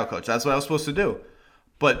his workout coach. That's what I was supposed to do.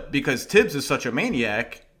 But because Tibbs is such a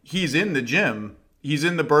maniac, he's in the gym, he's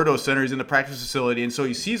in the Berto Center, he's in the practice facility, and so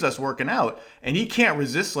he sees us working out, and he can't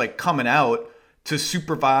resist like coming out to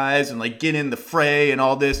supervise and like get in the fray and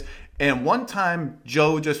all this. And one time,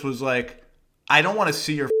 Joe just was like, I don't want to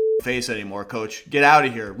see your face anymore, coach. Get out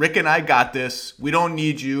of here. Rick and I got this. We don't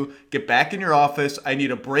need you. Get back in your office. I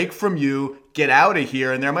need a break from you. Get out of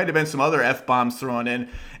here. And there might have been some other F-bombs thrown in.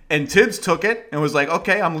 And Tibbs took it and was like,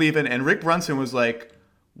 okay, I'm leaving. And Rick Brunson was like,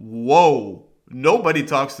 whoa, nobody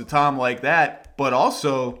talks to Tom like that. But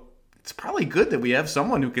also, it's probably good that we have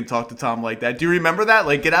someone who can talk to Tom like that. Do you remember that?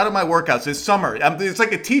 Like, get out of my workouts. It's summer. It's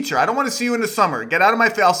like a teacher. I don't want to see you in the summer. Get out of my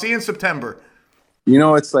face. I'll see you in September. You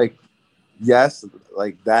know, it's like, yes,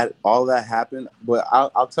 like that, all that happened. But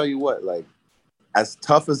I'll tell you what, like, as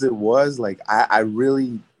tough as it was, like, I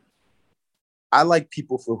like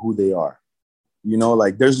people for who they are. You know,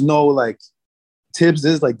 like, there's no, like, Tibbs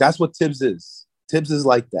is like, that's what Tibbs is. Tibbs is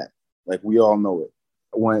like that. Like, we all know it.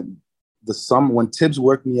 When Tibbs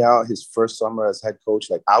worked me out his first summer as head coach,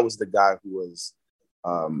 like, I was the guy who was,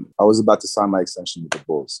 I was about to sign my extension with the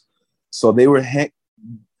Bulls. So they were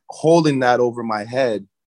holding that over my head.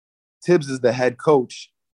 Tibbs is the head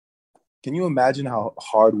coach. Can you imagine how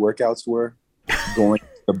hard workouts were going to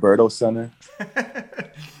the Berto Center?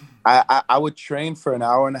 I would train for an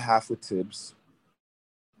hour and a half with Tibbs,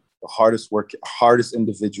 the hardest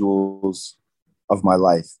individuals of my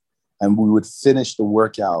life. And we would finish the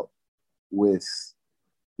workout we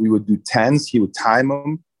would do 10s. He would time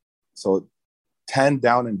them. So 10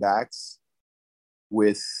 down and backs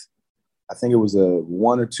with, I think it was a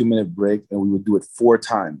 1 or 2 minute break. And we would do it 4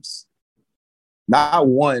 times. Not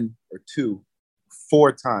 1 or 2,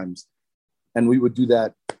 4 times. And we would do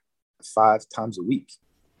that 5 times a week.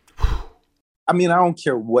 I mean, I don't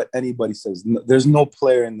care what anybody says. There's no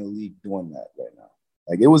player in the league doing that right now.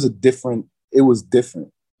 Like, it was different.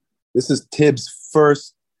 This is Tibbs'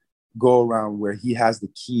 first go around where he has the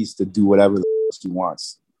keys to do whatever he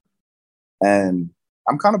wants. And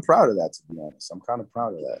I'm kind of proud of that, to be honest. I'm kind of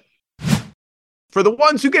proud of that. For the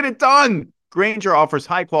ones who get it done, Grainger offers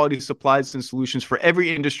high-quality supplies and solutions for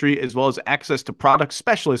every industry, as well as access to product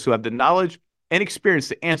specialists who have the knowledge and experience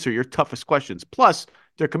to answer your toughest questions. Plus,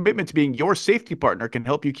 their commitment to being your safety partner can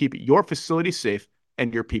help you keep your facility safe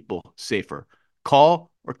and your people safer.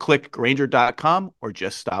 Call or click Grainger.com or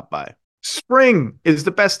just stop by. Spring is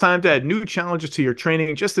the best time to add new challenges to your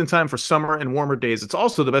training just in time for summer and warmer days. It's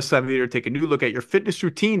also the best time of the year to take a new look at your fitness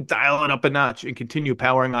routine, dial it up a notch, and continue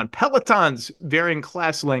powering on. Peloton's varying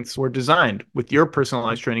class lengths were designed with your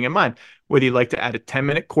personalized training in mind. Whether you'd like to add a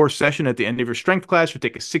 10-minute core session at the end of your strength class or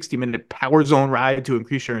take a 60-minute power zone ride to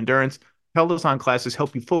increase your endurance, Peloton classes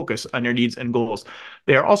help you focus on your needs and goals.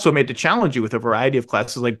 They are also made to challenge you with a variety of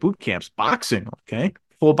classes like boot camps, boxing,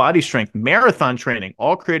 full body strength, marathon training,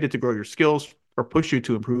 all created to grow your skills or push you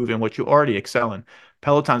to improve in what you already excel in.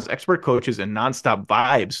 Peloton's expert coaches and nonstop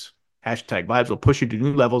vibes, #vibes, will push you to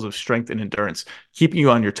new levels of strength and endurance, keeping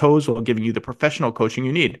you on your toes while giving you the professional coaching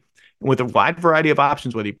you need. And with a wide variety of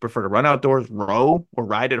options, whether you prefer to run outdoors, row, or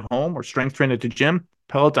ride at home, or strength train at the gym,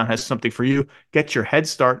 Peloton has something for you. Get your head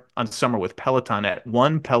start on summer with Peloton at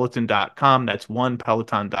onepeloton.com. That's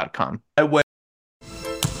onepeloton.com.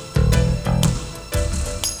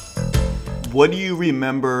 What do you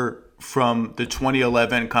remember from the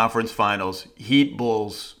 2011 conference finals? Heat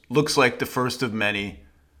Bulls looks like the first of many.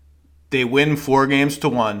 They win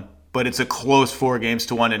 4-1, but it's a close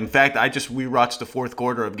 4-1. In fact, we watched the fourth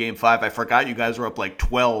quarter of Game 5. I forgot you guys were up like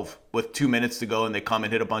 12 with 2 minutes to go, and they come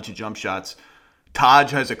and hit a bunch of jump shots.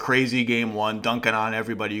 Taj has a crazy game one, dunking on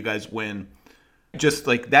everybody. You guys win. Just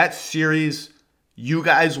like that series, you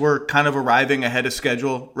guys were kind of arriving ahead of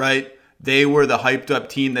schedule, right? They were the hyped up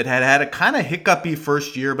team that had a kind of hiccupy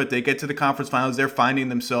first year, but they get to the conference finals. They're finding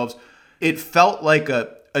themselves. It felt like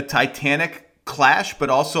a Titanic clash, but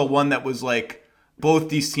also one that was like both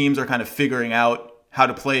these teams are kind of figuring out how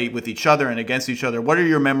to play with each other and against each other. What are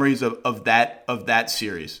your memories of that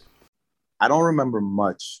series? I don't remember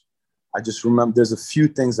much. I just remember there's a few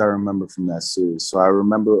things I remember from that series. So I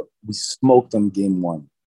remember we smoked them game one.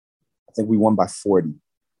 I think we won by 40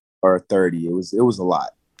 or 30. It was a lot.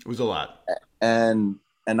 It was a lot. And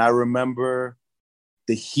I remember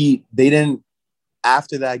the Heat, they didn't,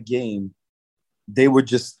 after that game, they were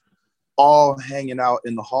just all hanging out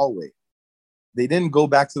in the hallway. They didn't go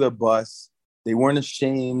back to their bus. They weren't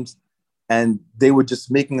ashamed. And they were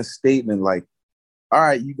just making a statement like, all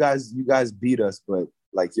right, you guys beat us, but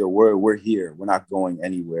like, yo, we're here. We're not going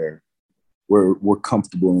anywhere. We're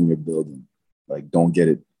comfortable in your building. Like, don't get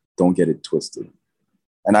it twisted.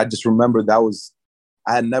 And I just remember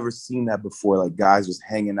I had never seen that before. Like guys just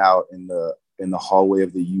hanging out in the hallway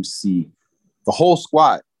of the UC, the whole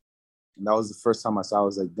squad. And that was the first time I saw. I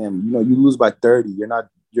was like, damn, you lose by 30.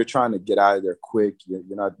 You're trying to get out of there quick. You're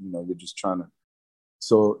not, you're just trying to.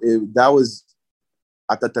 So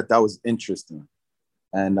I thought that was interesting.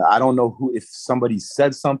 And I don't know if somebody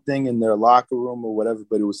said something in their locker room or whatever,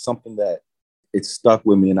 but it was something that it stuck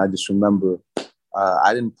with me. And I just remember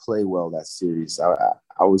I didn't play well that series.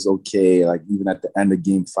 I was okay. Like even at the end of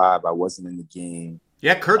game 5, I wasn't in the game.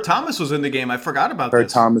 Yeah, Kurt Thomas was in the game. I forgot about Kurt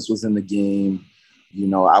Thomas was in the game.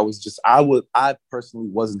 I personally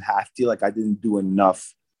wasn't. I feel like I didn't do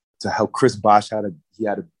enough to help. Chris Bosh had a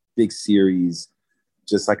big series.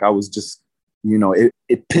 Just like I was just,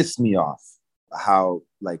 it pissed me off how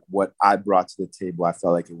like what I brought to the table. I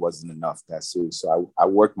felt like it wasn't enough that series. So I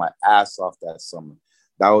worked my ass off that summer.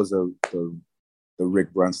 That was the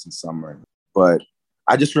Rick Brunson summer. But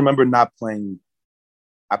I just remember not playing.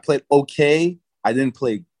 I played okay. I didn't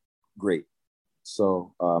play great.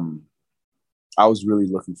 So I was really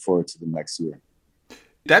looking forward to the next year.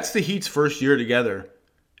 That's the Heat's first year together.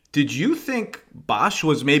 Did you think Bosh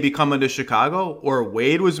was maybe coming to Chicago, or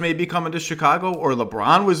Wade was maybe coming to Chicago, or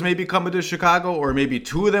LeBron was maybe coming to Chicago, or maybe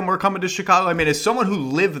two of them were coming to Chicago? I mean, as someone who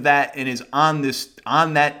lived that and is on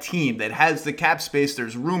that team that has the cap space,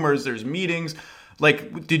 there's rumors, there's meetings.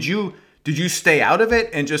 Like, did you stay out of it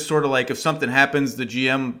and just sort of like, if something happens, the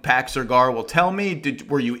GM Pax or Gar will tell me?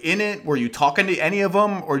 Were you in it? Were you talking to any of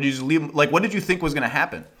them, or did you just leave? Like, what did you think was going to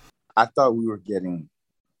happen? I thought we were going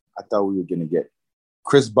to get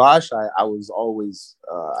Chris Bosh. I was always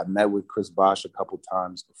I met with Chris Bosh a couple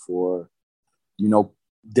times before.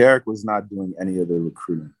 Derek was not doing any of the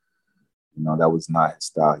recruiting. That was not his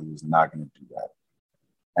style. He was not going to do that.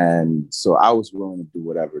 And so I was willing to do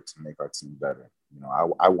whatever to make our team better.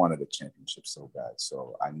 I wanted a championship so bad.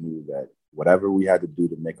 So I knew that whatever we had to do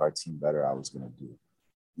to make our team better, I was going to do.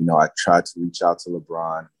 I tried to reach out to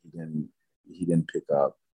LeBron. He didn't pick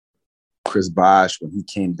up. Chris Bosh, when he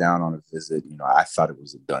came down on a visit, I thought it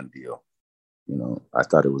was a done deal. I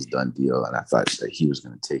thought it was a done deal. And I thought that he was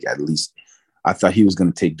going to take I thought he was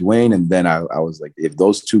going to take Dwayne. And then I was like, if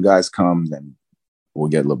those two guys come, then we'll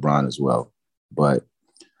get LeBron as well. But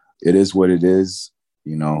it is what it is.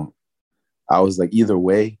 I was like, either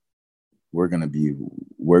way, we're gonna be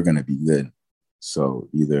good. So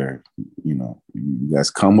either you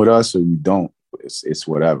guys come with us or you don't. It's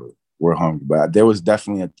whatever. We're hungry. But there was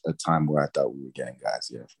definitely a time where I thought we were getting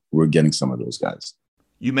guys. Yeah, we were getting some of those guys.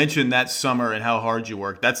 You mentioned that summer and how hard you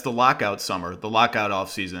worked. That's the lockout summer, the lockout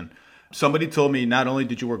off season. Somebody told me not only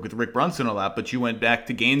did you work with Rick Brunson a lot, but you went back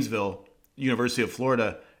to Gainesville, University of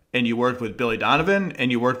Florida, and you worked with Billy Donovan,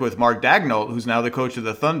 and you worked with Mark Daigneault, who's now the coach of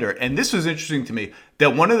the Thunder. And this was interesting to me,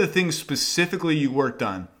 that one of the things specifically you worked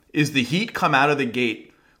on is the Heat come out of the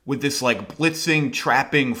gate with this like blitzing,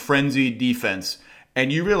 trapping, frenzied defense.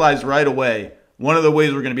 And you realize right away, one of the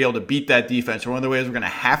ways we're going to be able to beat that defense, or one of the ways we're going to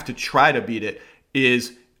have to try to beat it,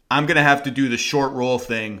 is I'm going to have to do the short roll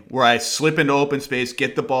thing where I slip into open space,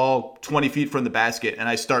 get the ball 20 feet from the basket, and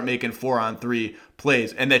I start making 4-on-3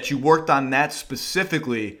 plays. And that you worked on that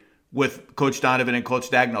specifically with Coach Donovan and Coach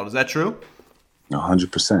Daigneault. Is that true?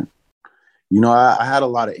 100%. I had a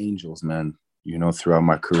lot of angels, man, throughout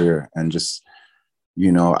my career. And just,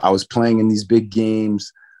 I was playing in these big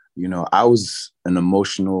games. I was an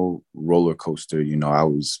emotional roller coaster.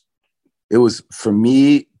 It was for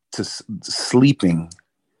me to sleeping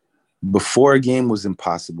before a game was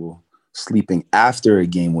impossible. Sleeping after a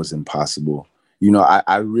game was impossible.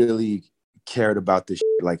 I really cared about this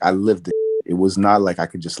shit. Like I lived it. It was not like I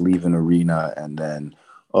could just leave an arena and then,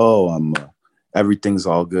 oh, everything's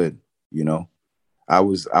all good. You know, I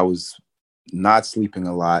was not sleeping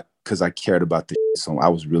a lot because I cared about this. So I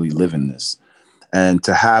was really living this. And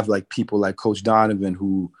to have like people like Coach Donovan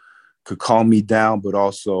who could calm me down, but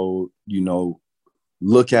also, you know,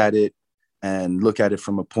 look at it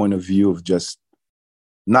from a point of view of just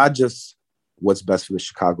not just what's best for the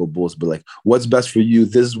Chicago Bulls, but like what's best for you.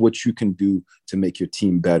 This is what you can do to make your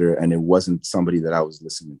team better. And it wasn't somebody that I was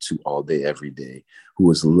listening to all day, every day, who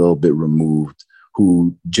was a little bit removed,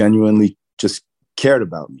 who genuinely just cared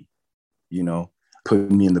about me, you know,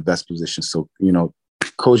 putting me in the best position. So, you know,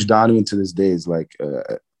 Coach Donovan to this day is like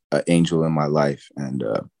an angel in my life. And,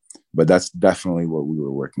 but that's definitely what we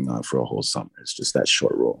were working on for a whole summer. It's just that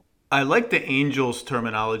short role. I like the Angels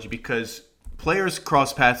terminology because players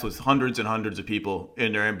cross paths with hundreds and hundreds of people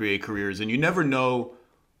in their NBA careers, and you never know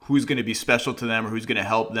who's going to be special to them or who's going to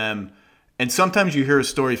help them. And sometimes you hear a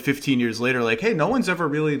story 15 years later, like, hey, no one's ever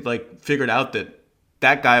really like figured out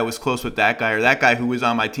that guy was close with that guy, or that guy who was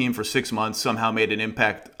on my team for 6 months somehow made an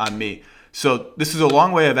impact on me. So this is a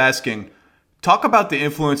long way of asking, talk about the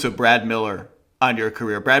influence of Brad Miller on your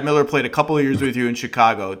career. Brad Miller played a couple of years with you in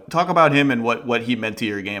Chicago. Talk about him and what he meant to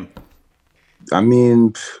your game. I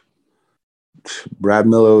mean, Brad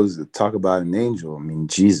Miller was, talk about an angel. I mean,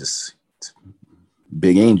 Jesus,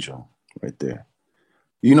 big angel right there.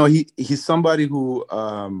 You know, he's somebody who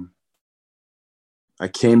I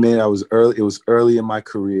came in, it was early in my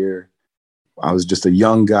career. I was just a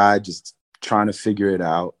young guy, just trying to figure it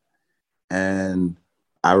out. And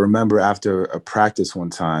I remember after a practice one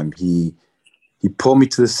time, he pulled me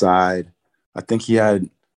to the side. I think he had,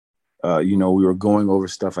 you know, we were going over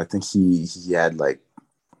stuff. I think he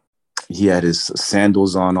had his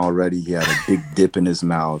sandals on already. He had a big dip in his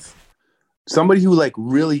mouth. Somebody who like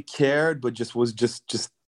really cared, but just was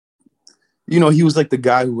just, you know, he was like the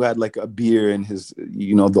guy who had like a beer in his,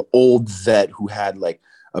 you know, the old vet who had like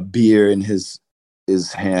a beer in his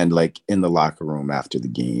hand, like in the locker room after the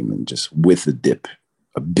game, and just with a dip,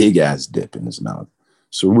 a big ass dip in his mouth.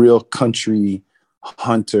 So real country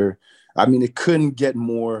hunter. I mean, it couldn't get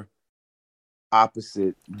more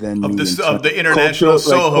opposite than of me the international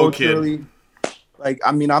Soho kid. Like,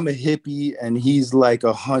 I mean, I'm a hippie and he's like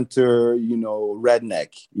a hunter, you know, redneck,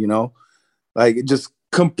 you know, like just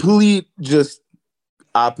complete, just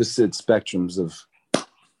opposite spectrums of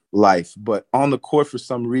life. But on the court, for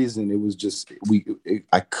some reason, it was just,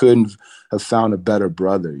 I couldn't have found a better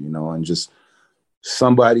brother, you know, and just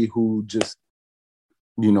somebody who just,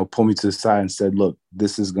 you know, pulled me to the side and said, look,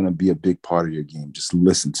 this is going to be a big part of your game. Just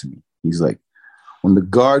listen to me. He's like, when the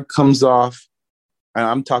guard comes off, and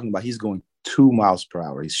I'm talking about he's going 2 miles per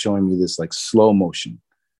hour. He's showing me this like slow motion,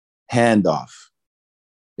 handoff.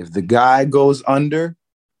 If the guy goes under,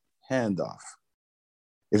 handoff.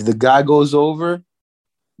 If the guy goes over,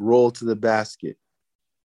 roll to the basket.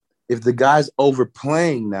 If the guy's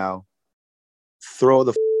overplaying now, throw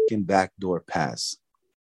the fucking backdoor pass.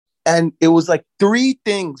 And it was like 3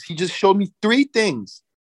 things. He just showed me 3 things.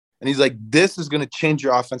 And he's like, this is going to change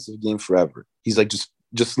your offensive game forever. He's like, just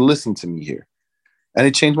listen to me here. And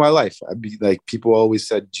it changed my life. I'd be like, people always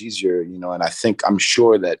said, geez, you're, you know, and I'm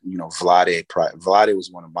sure that, you know, Vlade was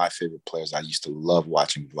one of my favorite players. I used to love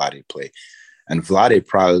watching Vlade play. And Vlade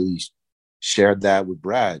probably shared that with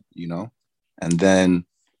Brad, you know. And then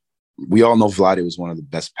we all know Vlade was one of the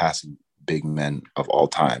best passing big men of all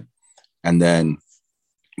time. And then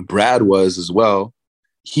Brad was as well.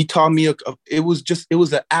 He taught me, it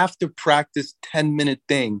was an after practice 10-minute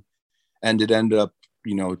thing. And it ended up,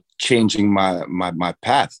 you know, changing my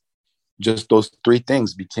path. Just those 3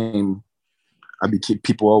 things people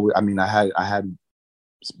always, I mean, I had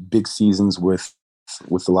big seasons with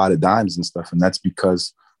a lot of dimes and stuff. And that's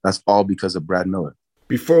all because of Brad Miller.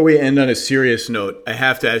 Before we end on a serious note, I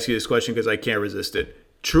have to ask you this question because I can't resist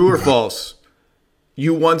it. True or false?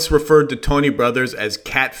 You once referred to Tony Brothers as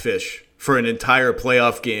catfish for an entire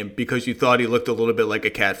playoff game because you thought he looked a little bit like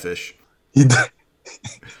a catfish. He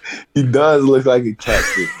does look like a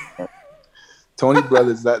catfish. Tony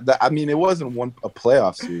Brothers, that I mean, it wasn't a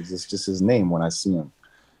playoff series. It's just his name when I see him.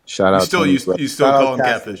 Shout out. You still call him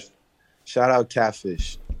catfish. Shout out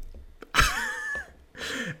catfish.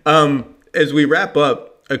 As we wrap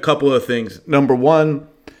up, a couple of things. Number one,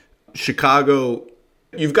 Chicago,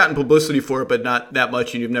 you've gotten publicity for it, but not that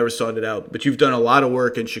much, and you've never sought it out. But you've done a lot of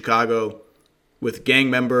work in Chicago with gang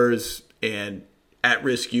members and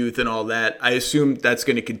at-risk youth and all that. I assume that's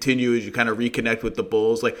going to continue as you kind of reconnect with the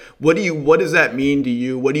Bulls. Like, what does that mean to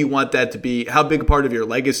you? What do you want that to be? How big a part of your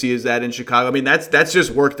legacy is that in Chicago? I mean, that's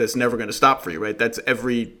just work that's never going to stop for you, right? That's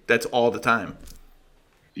all the time.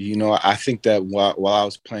 I think that while I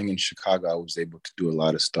was playing in Chicago, I was able to do a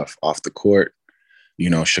lot of stuff off the court.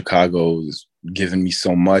 Chicago is giving me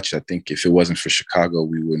so much. I think if it wasn't for Chicago,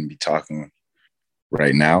 we wouldn't be talking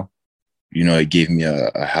right now. It gave me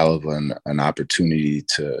a hell of an opportunity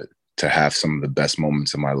to have some of the best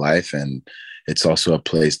moments of my life. And it's also a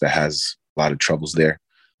place that has a lot of troubles there,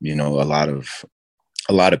 a lot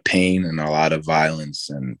of pain and a lot of violence.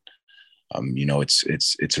 And,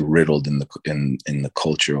 it's riddled in the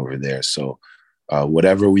culture over there. So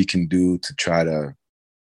whatever we can do to try to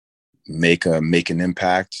make an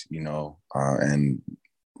impact, and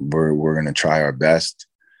we're going to try our best.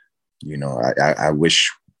 I wish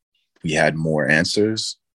we had more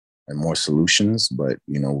answers and more solutions, but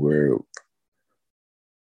we're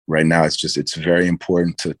right now. It's very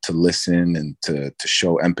important to listen and to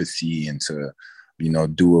show empathy and to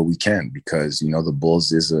do what we can, because the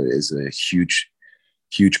Bulls is a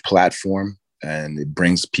huge platform, and it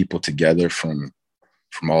brings people together from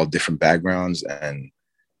all different backgrounds. And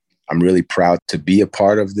I'm really proud to be a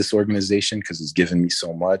part of this organization because it's given me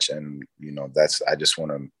so much. And I just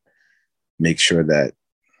want to make sure that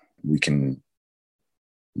we can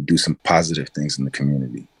do some positive things in the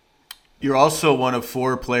community. You're also one of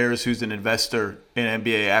 4 players who's an investor in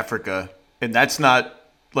NBA Africa, and that's not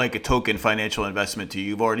like a token financial investment to you.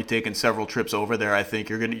 You've already taken several trips over there. I think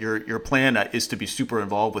your plan is to be super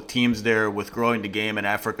involved with teams there, with growing the game in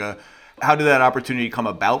Africa. How did that opportunity come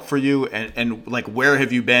about for you? And like, where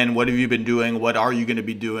have you been? What have you been doing? What are you going to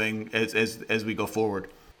be doing as we go forward?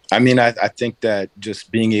 I mean, I think that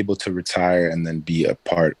just being able to retire and then be a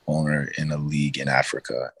part owner in a league in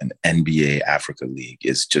Africa, an NBA Africa league,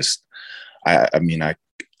 is just, I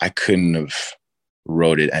couldn't have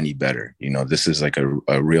wrote it any better. This is like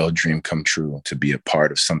a real dream come true, to be a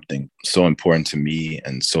part of something so important to me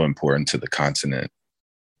and so important to the continent.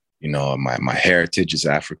 My heritage is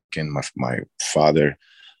African. My father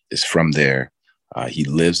is from there. He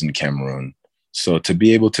lives in Cameroon. So to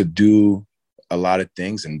be able to do a lot of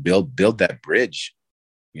things and build that bridge,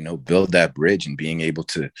 and being able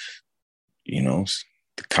to,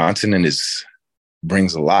 the continent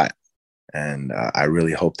brings a lot. And I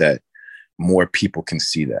really hope that more people can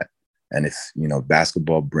see that. And if,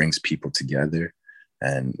 basketball brings people together,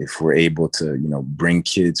 and if we're able to, bring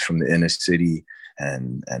kids from the inner city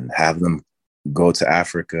and have them go to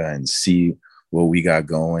Africa and see what we got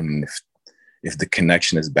going. And if the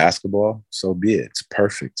connection is basketball, so be it. It's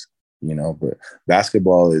perfect, but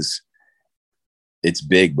basketball it's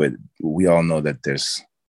big, but we all know that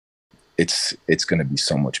it's going to be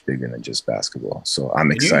so much bigger than just basketball. So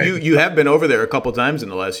I'm excited. You have been over there a couple times in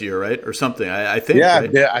the last year, right? Or something, I think. Yeah,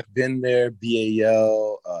 right? I've been there,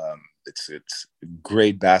 BAL. It's a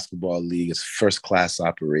great basketball league. It's first class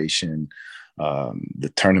operation.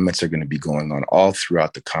 The tournaments are going to be going on all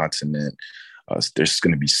throughout the continent. There's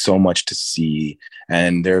going to be so much to see,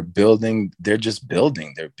 and they're just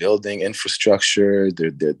building infrastructure.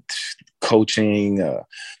 They're coaching,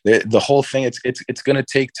 the whole thing. It's going to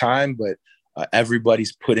take time, but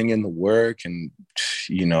everybody's putting in the work. And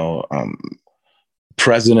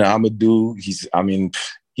President Amadou,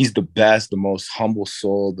 he's the best, the most humble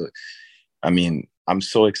soul. I'm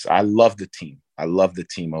so excited. I love the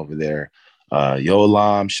team over there.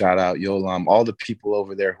 Yolam, shout out Yolam, all the people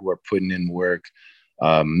over there who are putting in work.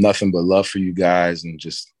 Nothing but love for you guys, and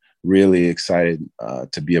just really excited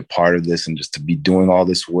to be a part of this, and just to be doing all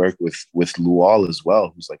this work with Luol as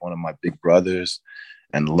well, who's like one of my big brothers,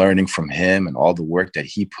 and learning from him and all the work that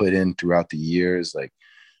he put in throughout the years. Like,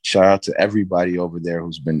 shout out to everybody over there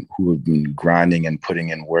who have been grinding and putting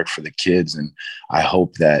in work for the kids. And I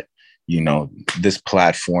hope that, this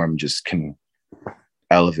platform just can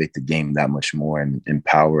elevate the game that much more and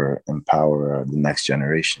empower the next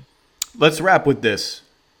generation. Let's wrap with this.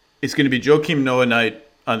 It's going to be Joakim Noah night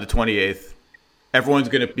on the 28th. Everyone's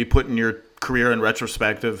going to be putting your career in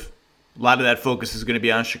retrospective. A lot of that focus is going to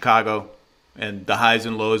be on Chicago and the highs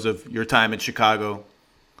and lows of your time in Chicago.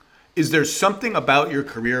 Is there something about your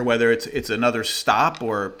career, whether it's another stop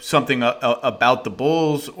or something about the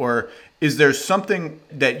Bulls, or is there something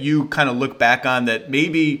that you kind of look back on that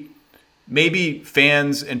maybe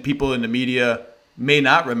fans and people in the media may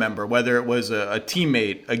not remember, whether it was a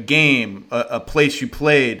teammate, a game, a place you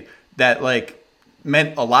played that like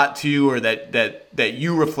meant a lot to you, or that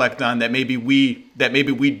you reflect on that maybe we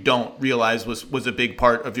don't realize was a big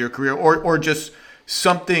part of your career, or just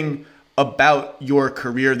something about your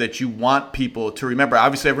career that you want people to remember?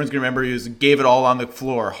 Obviously, everyone's going to remember you gave it all on the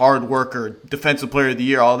floor, hard worker, defensive player of the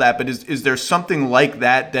year, all that. But is there something like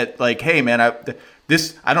that like, hey, man, I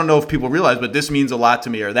don't know if people realize, but this means a lot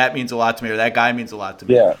to me, or that means a lot to me, or that guy means a lot to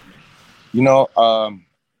me? Yeah.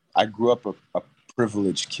 I grew up a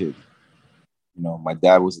privileged kid. You know, my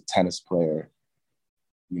dad was a tennis player.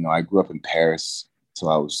 You know, I grew up in Paris till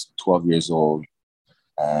I was 12 years old.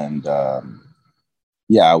 And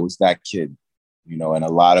yeah, I was that kid, you know, and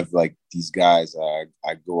a lot of like these guys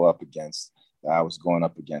I go up against, that I was going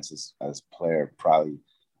up against as a player, probably,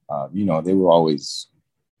 you know, they were always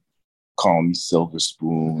calling me Silver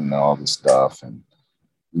Spoon and all this stuff. And,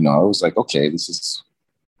 you know, I was like, okay, this is,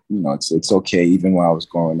 you know, it's okay. Even when I was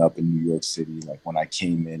growing up in New York City, like when I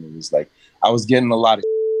came in, it was like, I was getting a lot of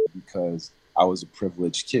because I was a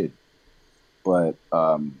privileged kid. But,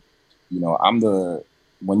 you know,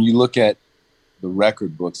 when you look at the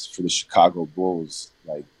record books for the Chicago Bulls,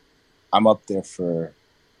 like I'm up there for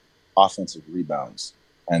offensive rebounds.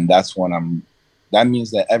 And that's when that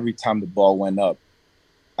means that every time the ball went up,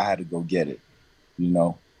 I had to go get it. You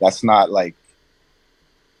know, that's not like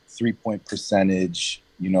 3-point percentage,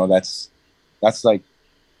 you know, that's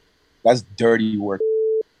dirty work.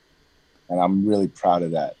 And I'm really proud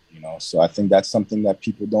of that, you know? So I think that's something that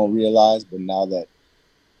people don't realize, but now that,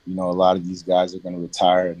 you know, a lot of these guys are going to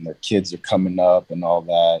retire and their kids are coming up and all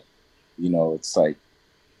that, you know, it's like,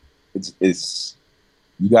 it's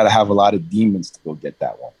you got to have a lot of demons to go get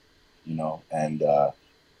that one, you know? And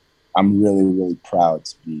I'm really, really proud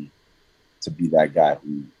to be that guy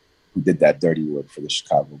who did that dirty work for the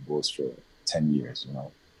Chicago Bulls for 10 years, you know?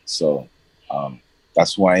 So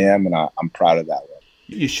that's who I am, and I'm proud of that one.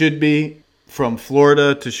 You should be. From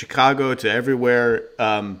Florida to Chicago to everywhere.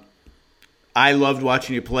 I loved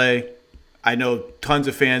watching you play. I know tons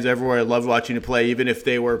of fans everywhere. I loved watching you play, even if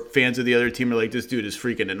they were fans of the other team. They're like, this dude is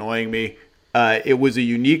freaking annoying me. It was a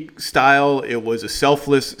unique style. It was a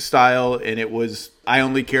selfless style, and it was I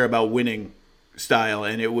only care about winning style.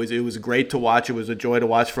 And it was great to watch. It was a joy to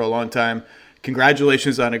watch for a long time.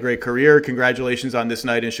 Congratulations on a great career. Congratulations on this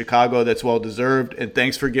night in Chicago. That's well deserved. And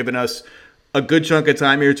thanks for giving us a good chunk of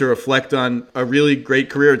time here to reflect on a really great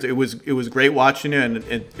career. It was great watching you, and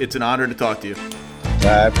it's an honor to talk to you.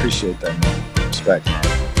 I appreciate that, man. Respect.